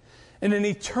name and an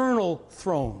eternal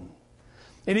throne.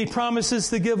 And He promises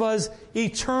to give us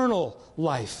eternal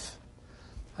life.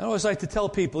 I always like to tell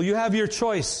people, you have your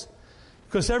choice.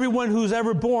 Because everyone who's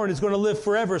ever born is going to live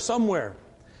forever somewhere.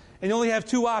 And you only have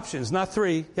two options, not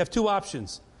three. You have two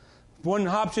options. One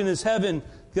option is heaven.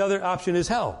 The other option is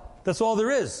hell. That's all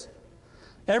there is.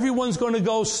 Everyone's going to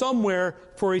go somewhere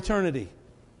for eternity.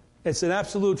 It's an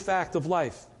absolute fact of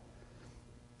life.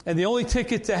 And the only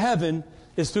ticket to heaven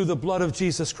is through the blood of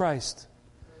Jesus Christ.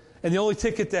 And the only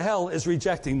ticket to hell is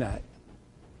rejecting that.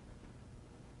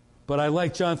 But I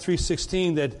like John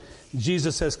 3:16 that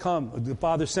Jesus has come. The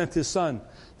Father sent His Son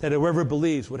that whoever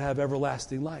believes would have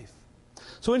everlasting life.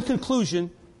 So in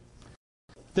conclusion,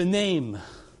 the name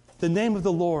of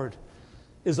the Lord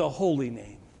is a holy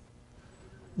name.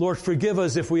 Lord, forgive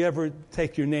us if we ever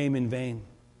take your name in vain.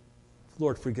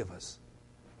 Lord, forgive us.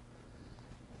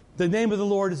 The name of the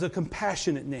Lord is a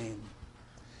compassionate name.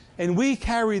 And we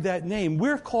carry that name.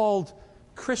 We're called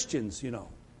Christians, you know.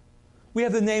 We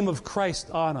have the name of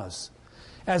Christ on us.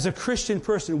 As a Christian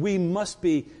person, we must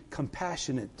be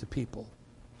compassionate to people.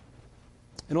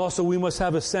 And also we must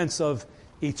have a sense of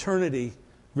eternity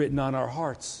written on our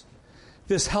hearts.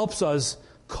 This helps us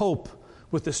cope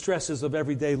with the stresses of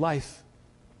everyday life.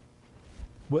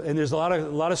 And there's a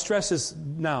lot of stresses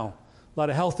now, a lot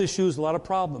of health issues, a lot of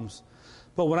problems.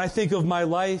 But when I think of my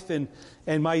life and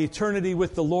my eternity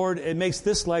with the Lord, it makes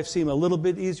this life seem a little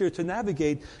bit easier to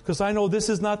navigate because I know this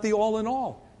is not the all in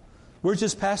all. We're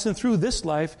just passing through this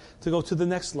life to go to the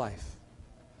next life.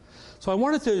 So I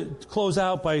wanted to close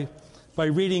out by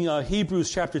reading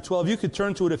Hebrews chapter 12. You could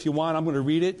turn to it if you want. I'm going to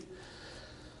read it.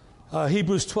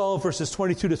 Hebrews 12, verses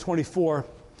 22 to 24.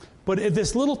 But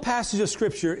this little passage of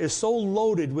Scripture is so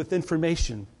loaded with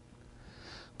information.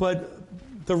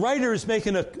 But the writer is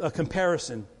making a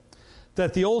comparison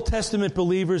that the Old Testament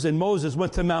believers and Moses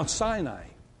went to Mount Sinai.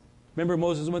 Remember,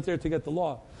 Moses went there to get the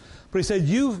law. But he said,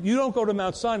 you don't go to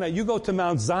Mount Sinai, you go to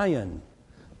Mount Zion,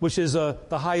 which is the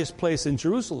highest place in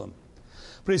Jerusalem.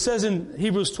 But he says in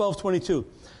Hebrews 12:22,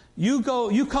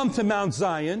 you come to Mount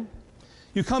Zion,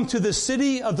 you come to the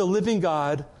city of the living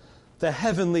God, the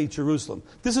heavenly Jerusalem.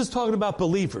 This is talking about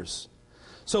believers.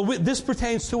 So this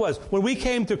pertains to us. When we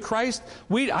came to Christ,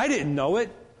 I didn't know it,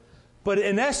 but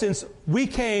in essence, we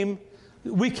came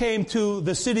to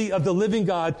the city of the living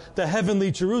God, the heavenly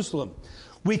Jerusalem.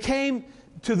 We came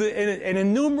to an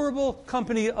innumerable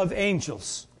company of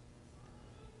angels.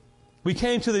 We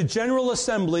came to the general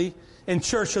assembly and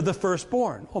church of the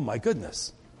firstborn. Oh my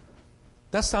goodness,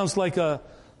 that sounds like a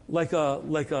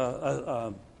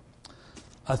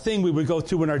thing we would go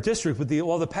to in our district with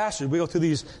all the pastors. We go to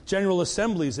these general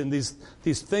assemblies and these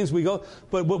things we go.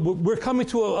 But we're coming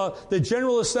to the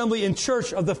general assembly and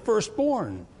church of the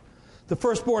firstborn. The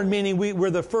firstborn meaning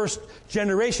we're the first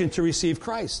generation to receive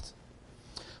Christ,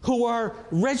 who are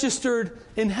registered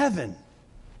in heaven.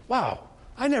 Wow,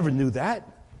 I never knew that.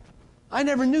 I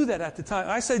never knew that at the time.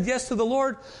 I said yes to the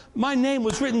Lord. My name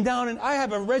was written down, and I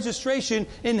have a registration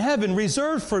in heaven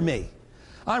reserved for me.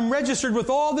 I'm registered with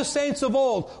all the saints of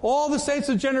old, all the saints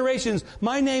of generations.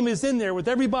 My name is in there with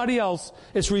everybody else.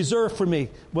 It's reserved for me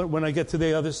when I get to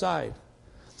the other side.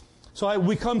 So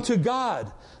we come to God,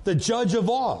 the judge of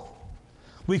all.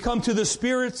 We come to the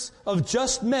spirits of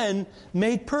just men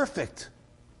made perfect.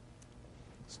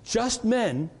 Just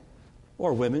men,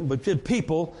 or women, but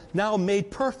people now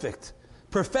made perfect.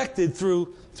 Perfected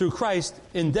through Christ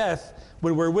in death.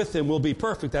 When we're with Him, we'll be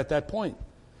perfect at that point.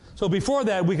 So before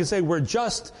that, we can say we're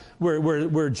just,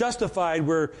 we're justified,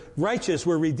 we're righteous,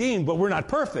 we're redeemed, but we're not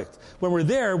perfect. When we're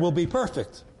there, we'll be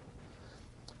perfect.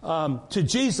 To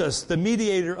Jesus, the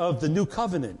mediator of the new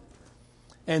covenant,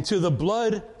 and to the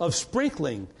blood of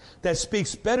sprinkling that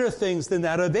speaks better things than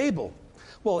that of Abel.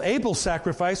 Well, Abel's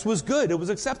sacrifice was good. It was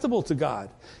acceptable to God.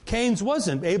 Cain's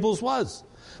wasn't. Abel's was.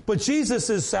 But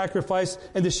Jesus' sacrifice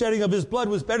and the shedding of His blood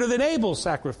was better than Abel's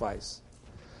sacrifice.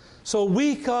 So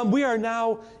we are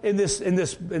now in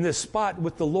this spot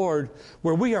with the Lord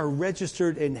where we are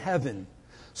registered in heaven.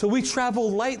 So we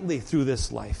travel lightly through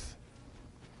this life.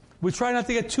 We try not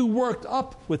to get too worked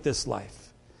up with this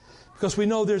life, because we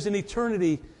know there's an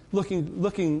eternity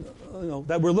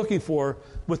that we're looking for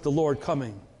with the Lord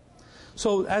coming.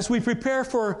 So as we prepare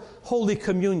for Holy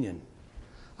Communion,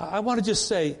 I want to just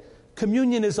say,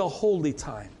 communion is a holy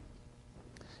time.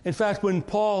 In fact, when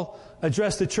Paul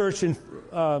addressed the church in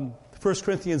 1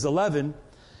 Corinthians 11,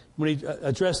 when he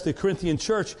addressed the Corinthian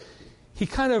church, he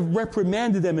kind of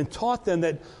reprimanded them and taught them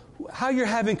that how you're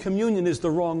having communion is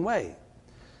the wrong way.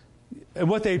 And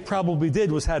what they probably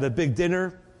did was had a big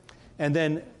dinner, and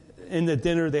then in the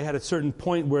dinner they had a certain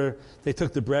point where they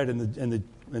took the bread and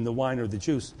the wine or the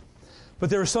juice. But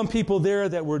there were some people there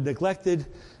that were neglected.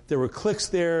 There were cliques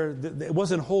there. It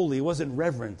wasn't holy. It wasn't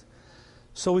reverent.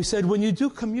 So he said, when you do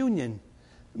communion,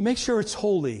 make sure it's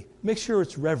holy. Make sure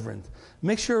it's reverent.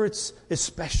 Make sure it's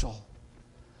special.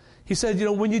 He said,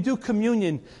 when you do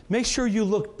communion, make sure you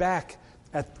look back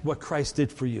at what Christ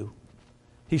did for you.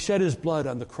 He shed His blood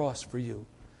on the cross for you.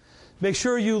 Make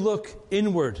sure you look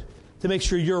inward to make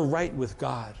sure you're right with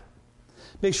God.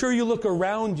 Make sure you look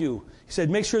around you. He said,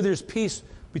 make sure there's peace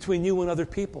between you and other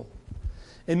people.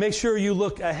 And make sure you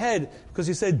look ahead, because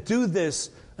He said, do this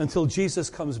until Jesus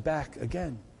comes back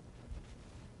again.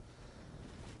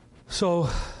 So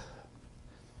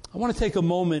I want to take a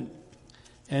moment,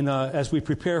 and as we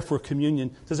prepare for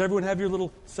communion, does everyone have your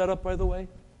little setup, by the way?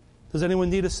 Does anyone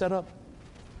need a setup?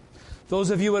 Those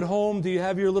of you at home, do you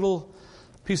have your little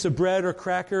piece of bread or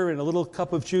cracker and a little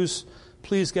cup of juice?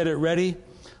 Please get it ready.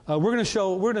 We're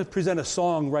going to present a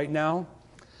song right now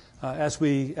as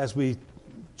we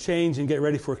change and get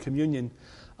ready for communion.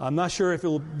 I'm not sure if it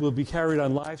will be carried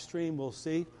on live stream. We'll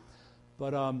see.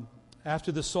 But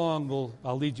after the song,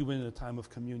 I'll lead you into a time of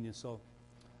communion. So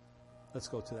let's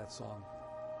go to that song.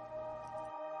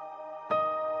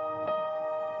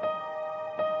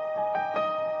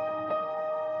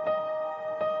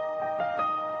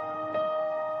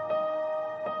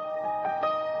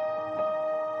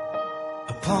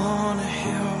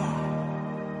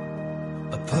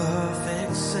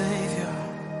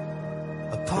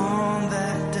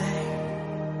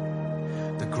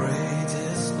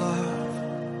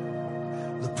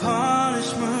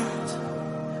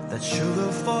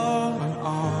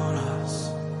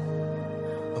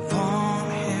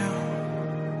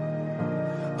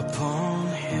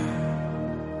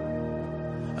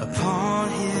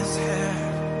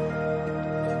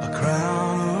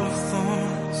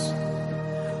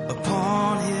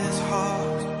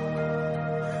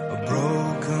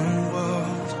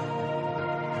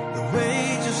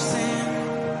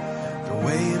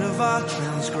 our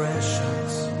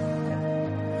transgressions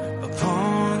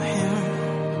upon him,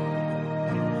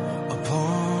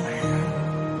 upon him.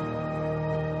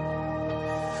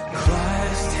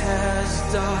 Christ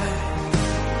has died.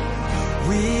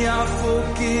 We are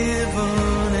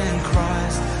forgiven and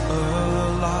Christ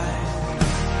alive.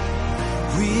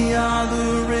 We are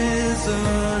the risen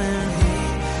and he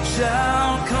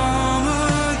shall come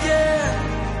again.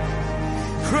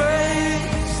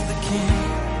 Praise the King.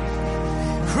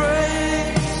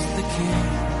 Praise the King.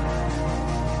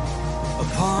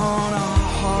 Upon our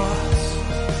hearts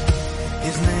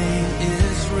his name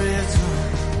is written,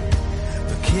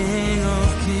 the King of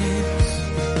Kings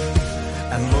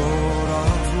and Lord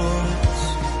of Lords.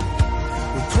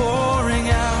 We're pouring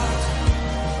out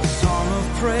a song of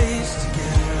praise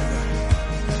together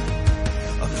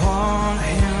upon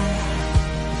him,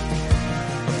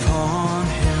 upon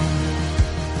him.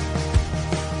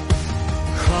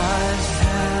 Christ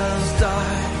has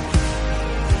died.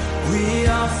 We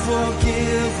are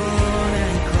forgiven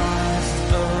and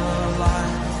Christ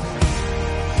alive.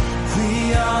 We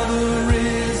are the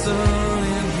risen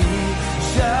and he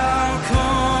shall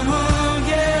come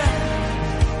again.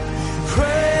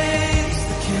 Praise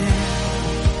the King.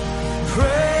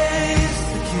 Praise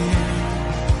the King.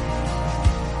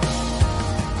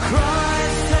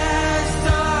 Christ has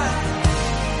died.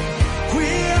 We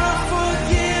are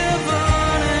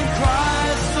forgiven and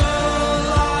Christ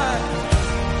alive.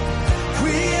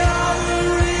 We are the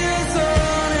risen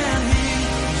and he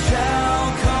shall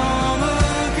come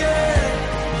again.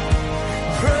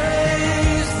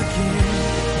 Praise the King.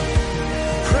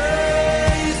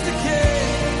 Praise the King.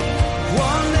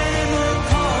 One name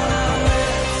upon our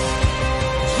lips,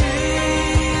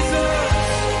 Jesus.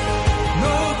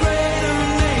 No greater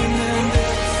name than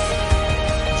this,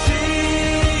 Jesus.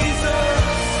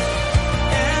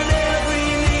 And every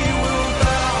knee will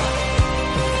bow,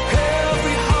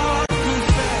 every heart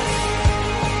confess,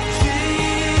 Jesus,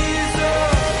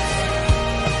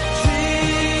 Jesus.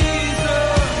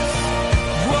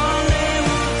 One name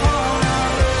upon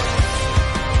our lips,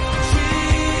 Jesus.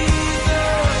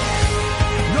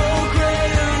 No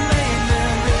greater name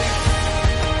than this,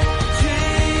 Jesus.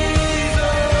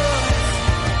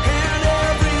 And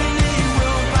every knee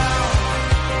will bow,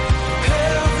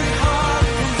 every heart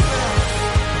confess,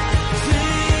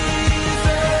 Jesus,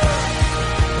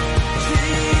 Jesus.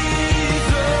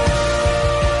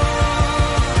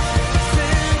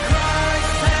 Sin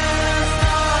Christ has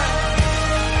died.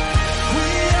 We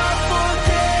are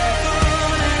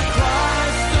forgiven and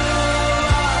Christ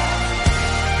alive.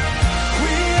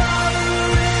 We are the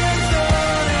risen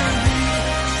and he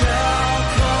shall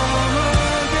come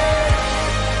again.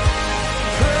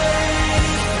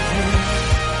 Praise the King.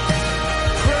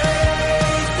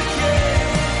 Praise the King.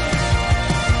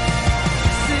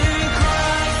 Sin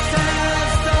Christ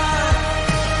has died.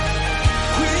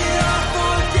 We are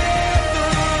forgiven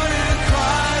and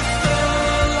Christ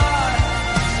alive.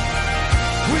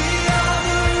 We are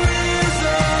the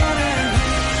risen and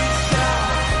he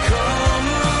shall come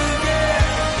again.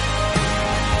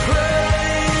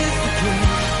 Praise the King.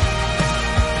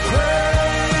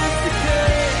 Praise the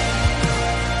King.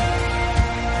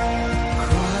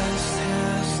 Christ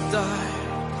has died.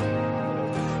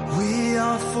 We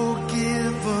are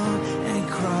forgiven and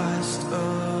Christ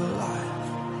alive.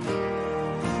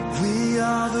 We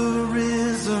are the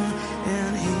risen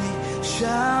and he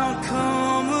shall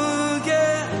come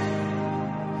again.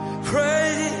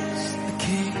 Praise the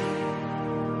King.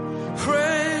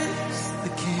 Praise the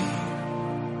King.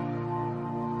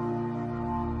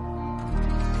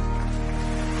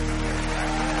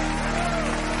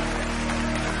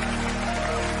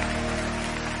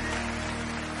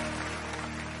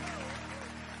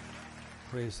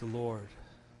 Praise the Lord.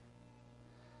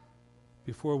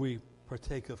 Before we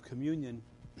partake of communion,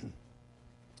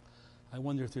 I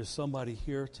wonder if there's somebody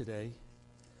here today,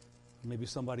 maybe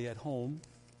somebody at home,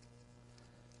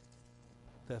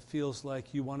 that feels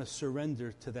like you want to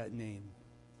surrender to that name.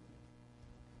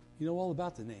 You know all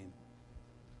about the name,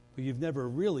 but you've never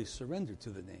really surrendered to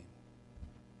the name.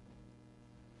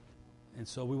 And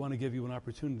so we want to give you an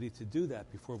opportunity to do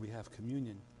that before we have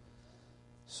communion.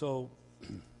 So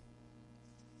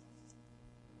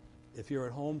if you're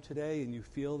at home today and you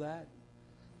feel that,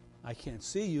 I can't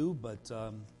see you, but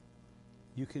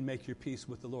you can make your peace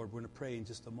with the Lord. We're going to pray in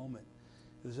just a moment.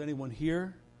 If there's anyone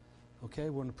here, okay,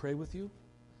 we're going to pray with you.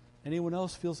 Anyone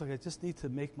else feels like I just need to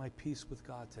make my peace with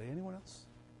God today? Anyone else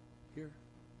here?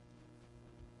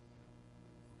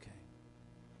 Okay.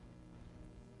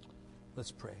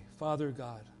 Let's pray. Father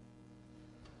God,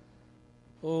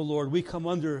 oh Lord, we come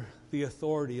under the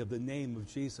authority of the name of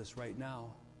Jesus right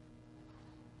now.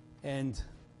 And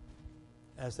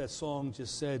as that song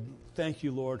just said, thank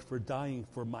you, Lord, for dying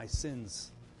for my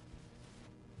sins.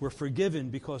 We're forgiven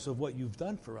because of what you've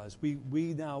done for us.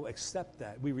 We now accept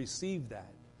that. We receive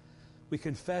that. We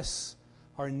confess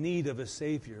our need of a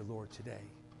Savior, Lord, today.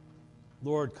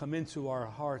 Lord, come into our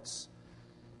hearts.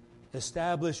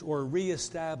 Establish or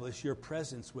reestablish your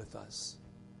presence with us.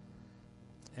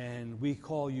 And we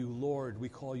call you Lord. We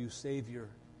call you Savior.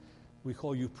 We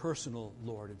call you personal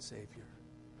Lord and Savior.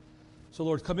 So,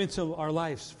 Lord, come into our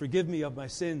lives. Forgive me of my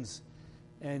sins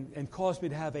and cause me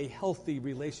to have a healthy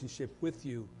relationship with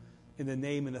you in the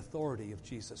name and authority of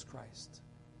Jesus Christ.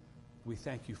 We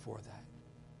thank you for that.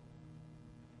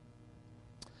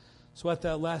 So at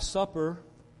that Last Supper,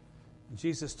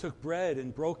 Jesus took bread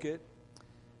and broke it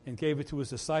and gave it to his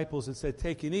disciples and said,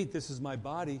 take and eat. This is my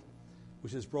body,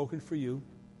 which is broken for you.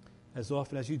 As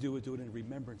often as you do it in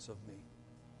remembrance of me.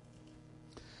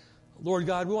 Lord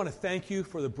God, we want to thank you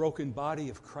for the broken body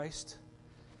of Christ.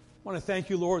 I want to thank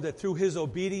you, Lord, that through his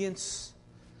obedience,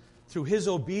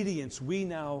 we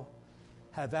now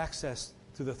have access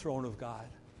to the throne of God.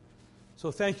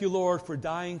 So thank you, Lord, for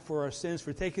dying for our sins,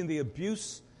 for taking the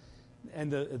abuse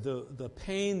and the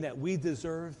pain that we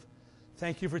deserve.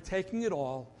 Thank you for taking it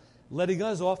all, letting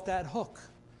us off that hook.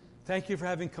 Thank you for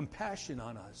having compassion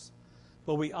on us.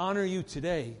 But we honor you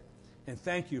today and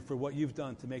thank you for what you've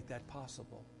done to make that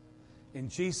possible. In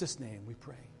Jesus' name we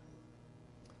pray.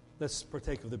 Let's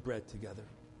partake of the bread together.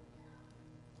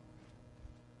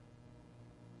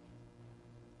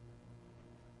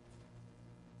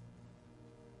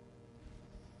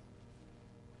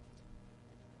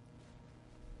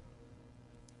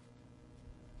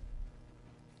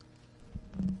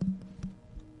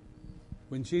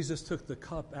 When Jesus took the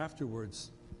cup afterwards,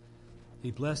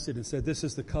 he blessed it and said, this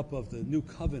is the cup of the new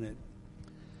covenant.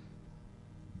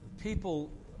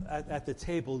 People at the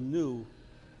table knew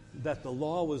that the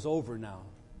law was over now.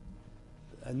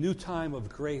 A new time of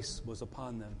grace was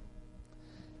upon them.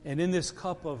 And in this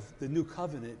cup of the new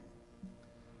covenant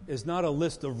is not a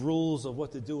list of rules of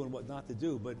what to do and what not to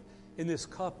do, but in this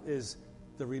cup is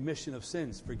the remission of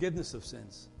sins, forgiveness of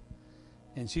sins.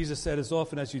 And Jesus said, as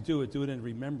often as you do it in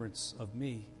remembrance of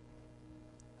me.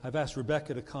 I've asked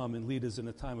Rebecca to come and lead us in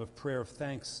a time of prayer of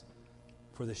thanks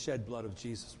for the shed blood of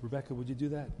Jesus. Rebecca, would you do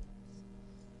that?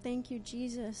 Thank you,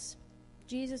 Jesus.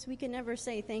 Jesus, we can never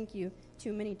say thank you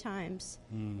too many times.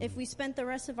 If we spent the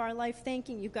rest of our life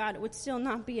thanking you, God, it would still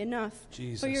not be enough.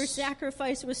 Jesus. For your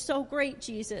sacrifice was so great,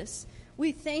 Jesus.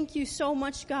 We thank you so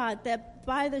much, God, that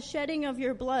by the shedding of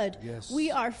your blood, yes,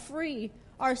 we are free.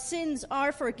 Our sins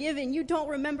are forgiven. You don't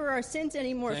remember our sins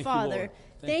anymore, Thank Father. You, Lord.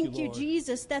 Thank you, Lord.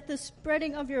 Jesus, that the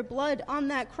spreading of your blood on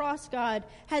that cross, God,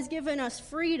 has given us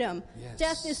freedom. Yes.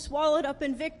 Death is swallowed up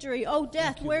in victory. Oh, death,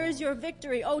 Thank you, where Lord. is your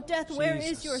victory? Oh, death, where is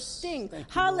Jesus. your sting? Thank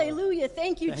you, Hallelujah. Lord.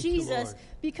 Thank you, Thank you, Jesus. Lord.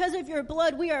 Because of your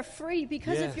blood, we are free.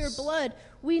 Because of your Yes. blood,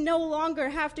 we no longer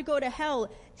have to go to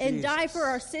hell and Jesus. die for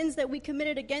our sins that we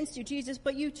committed against you, Jesus.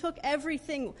 But you took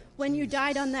everything when you Jesus.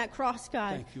 died on that cross,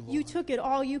 God. Thank you, Lord. You took it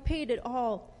all. You paid it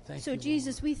all. Thank So, you,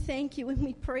 Jesus, Lord. we thank you and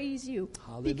we praise you.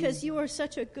 Hallelujah. Because you are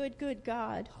such a good, good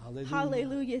God. Hallelujah.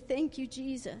 Hallelujah. Thank you,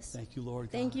 Jesus. Thank you, Lord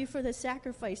God. Thank you for the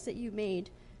sacrifice that you made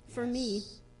for me.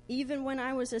 Yes. Even when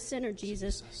I was a sinner,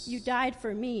 Jesus, Jesus. you died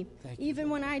for me. Thank you, Even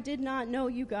when Lord. I did not know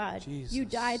you, God, Jesus. you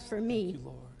died for me. Thank you,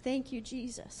 Lord. Thank you,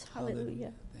 Jesus.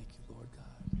 Hallelujah. Thank you, Lord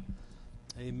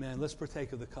God. Amen. Let's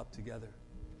partake of the cup together.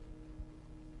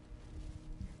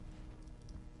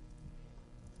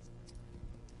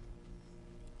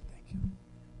 Thank you.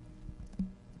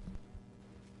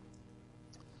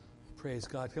 Praise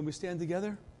God. Can we stand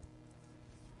together?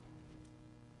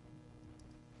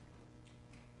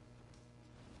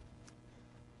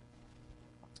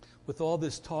 With all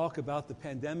this talk about the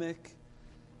pandemic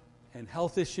and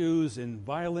health issues and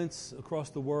violence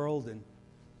across the world and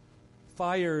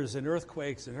fires and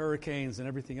earthquakes and hurricanes and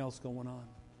everything else going on.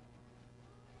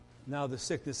 Now the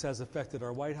sickness has affected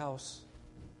our White House.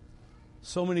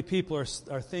 So many people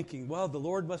are thinking, well, the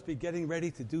Lord must be getting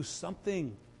ready to do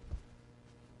something.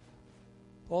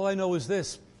 All I know is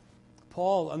this.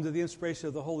 Paul, under the inspiration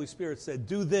of the Holy Spirit, said,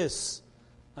 do this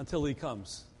until he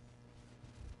comes.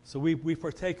 So we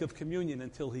partake of communion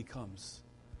until he comes,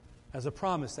 as a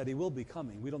promise that he will be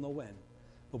coming. We don't know when,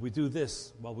 but we do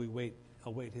this while we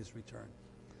await his return.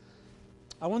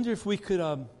 I wonder if we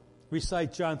could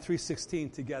recite John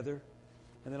 3:16 together,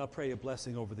 and then I'll pray a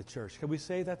blessing over the church. Can we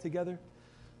say that together?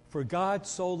 For God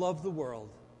so loved the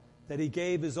world that he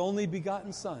gave his only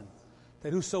begotten Son,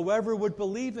 that whosoever would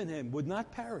believe in him would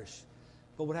not perish,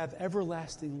 but would have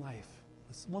everlasting life.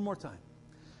 One more time.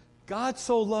 God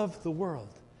so loved the world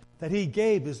that he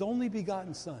gave his only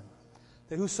begotten Son,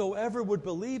 that whosoever would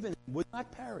believe in him would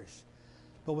not perish,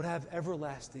 but would have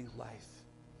everlasting life.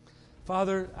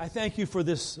 Father, I thank you for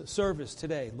this service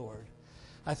today, Lord.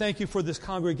 I thank you for this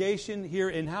congregation here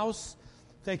in-house.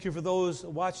 Thank you for those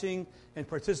watching and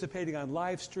participating on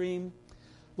live stream.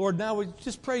 Lord, now we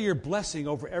just pray your blessing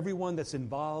over everyone that's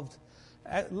involved.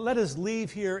 Let us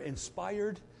leave here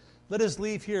inspired. Let us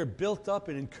leave here built up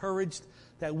and encouraged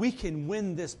that we can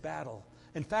win this battle.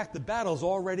 In fact, the battle's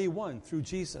already won through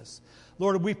Jesus.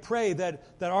 Lord, we pray that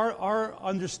our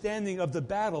understanding of the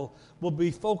battle will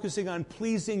be focusing on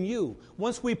pleasing you.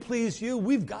 Once we please you,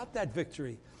 we've got that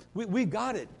victory. We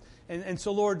got it. And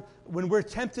so, Lord, when we're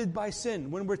tempted by sin,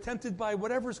 when we're tempted by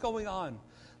whatever's going on,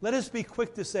 let us be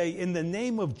quick to say, in the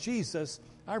name of Jesus,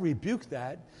 I rebuke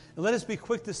that. And let us be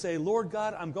quick to say, Lord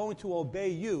God, I'm going to obey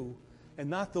you and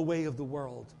not the way of the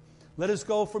world. Let us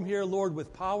go from here, Lord,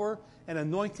 with power and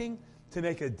anointing to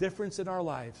make a difference in our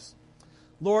lives.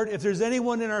 Lord, if there's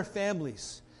anyone in our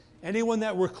families, anyone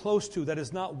that we're close to that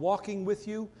is not walking with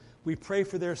you, we pray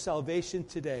for their salvation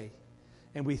today.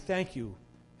 And we thank you,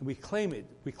 and we claim it,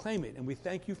 and we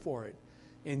thank you for it.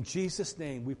 In Jesus'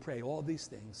 name, we pray all these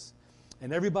things.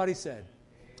 And everybody said,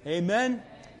 Amen.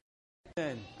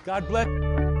 Amen. God bless.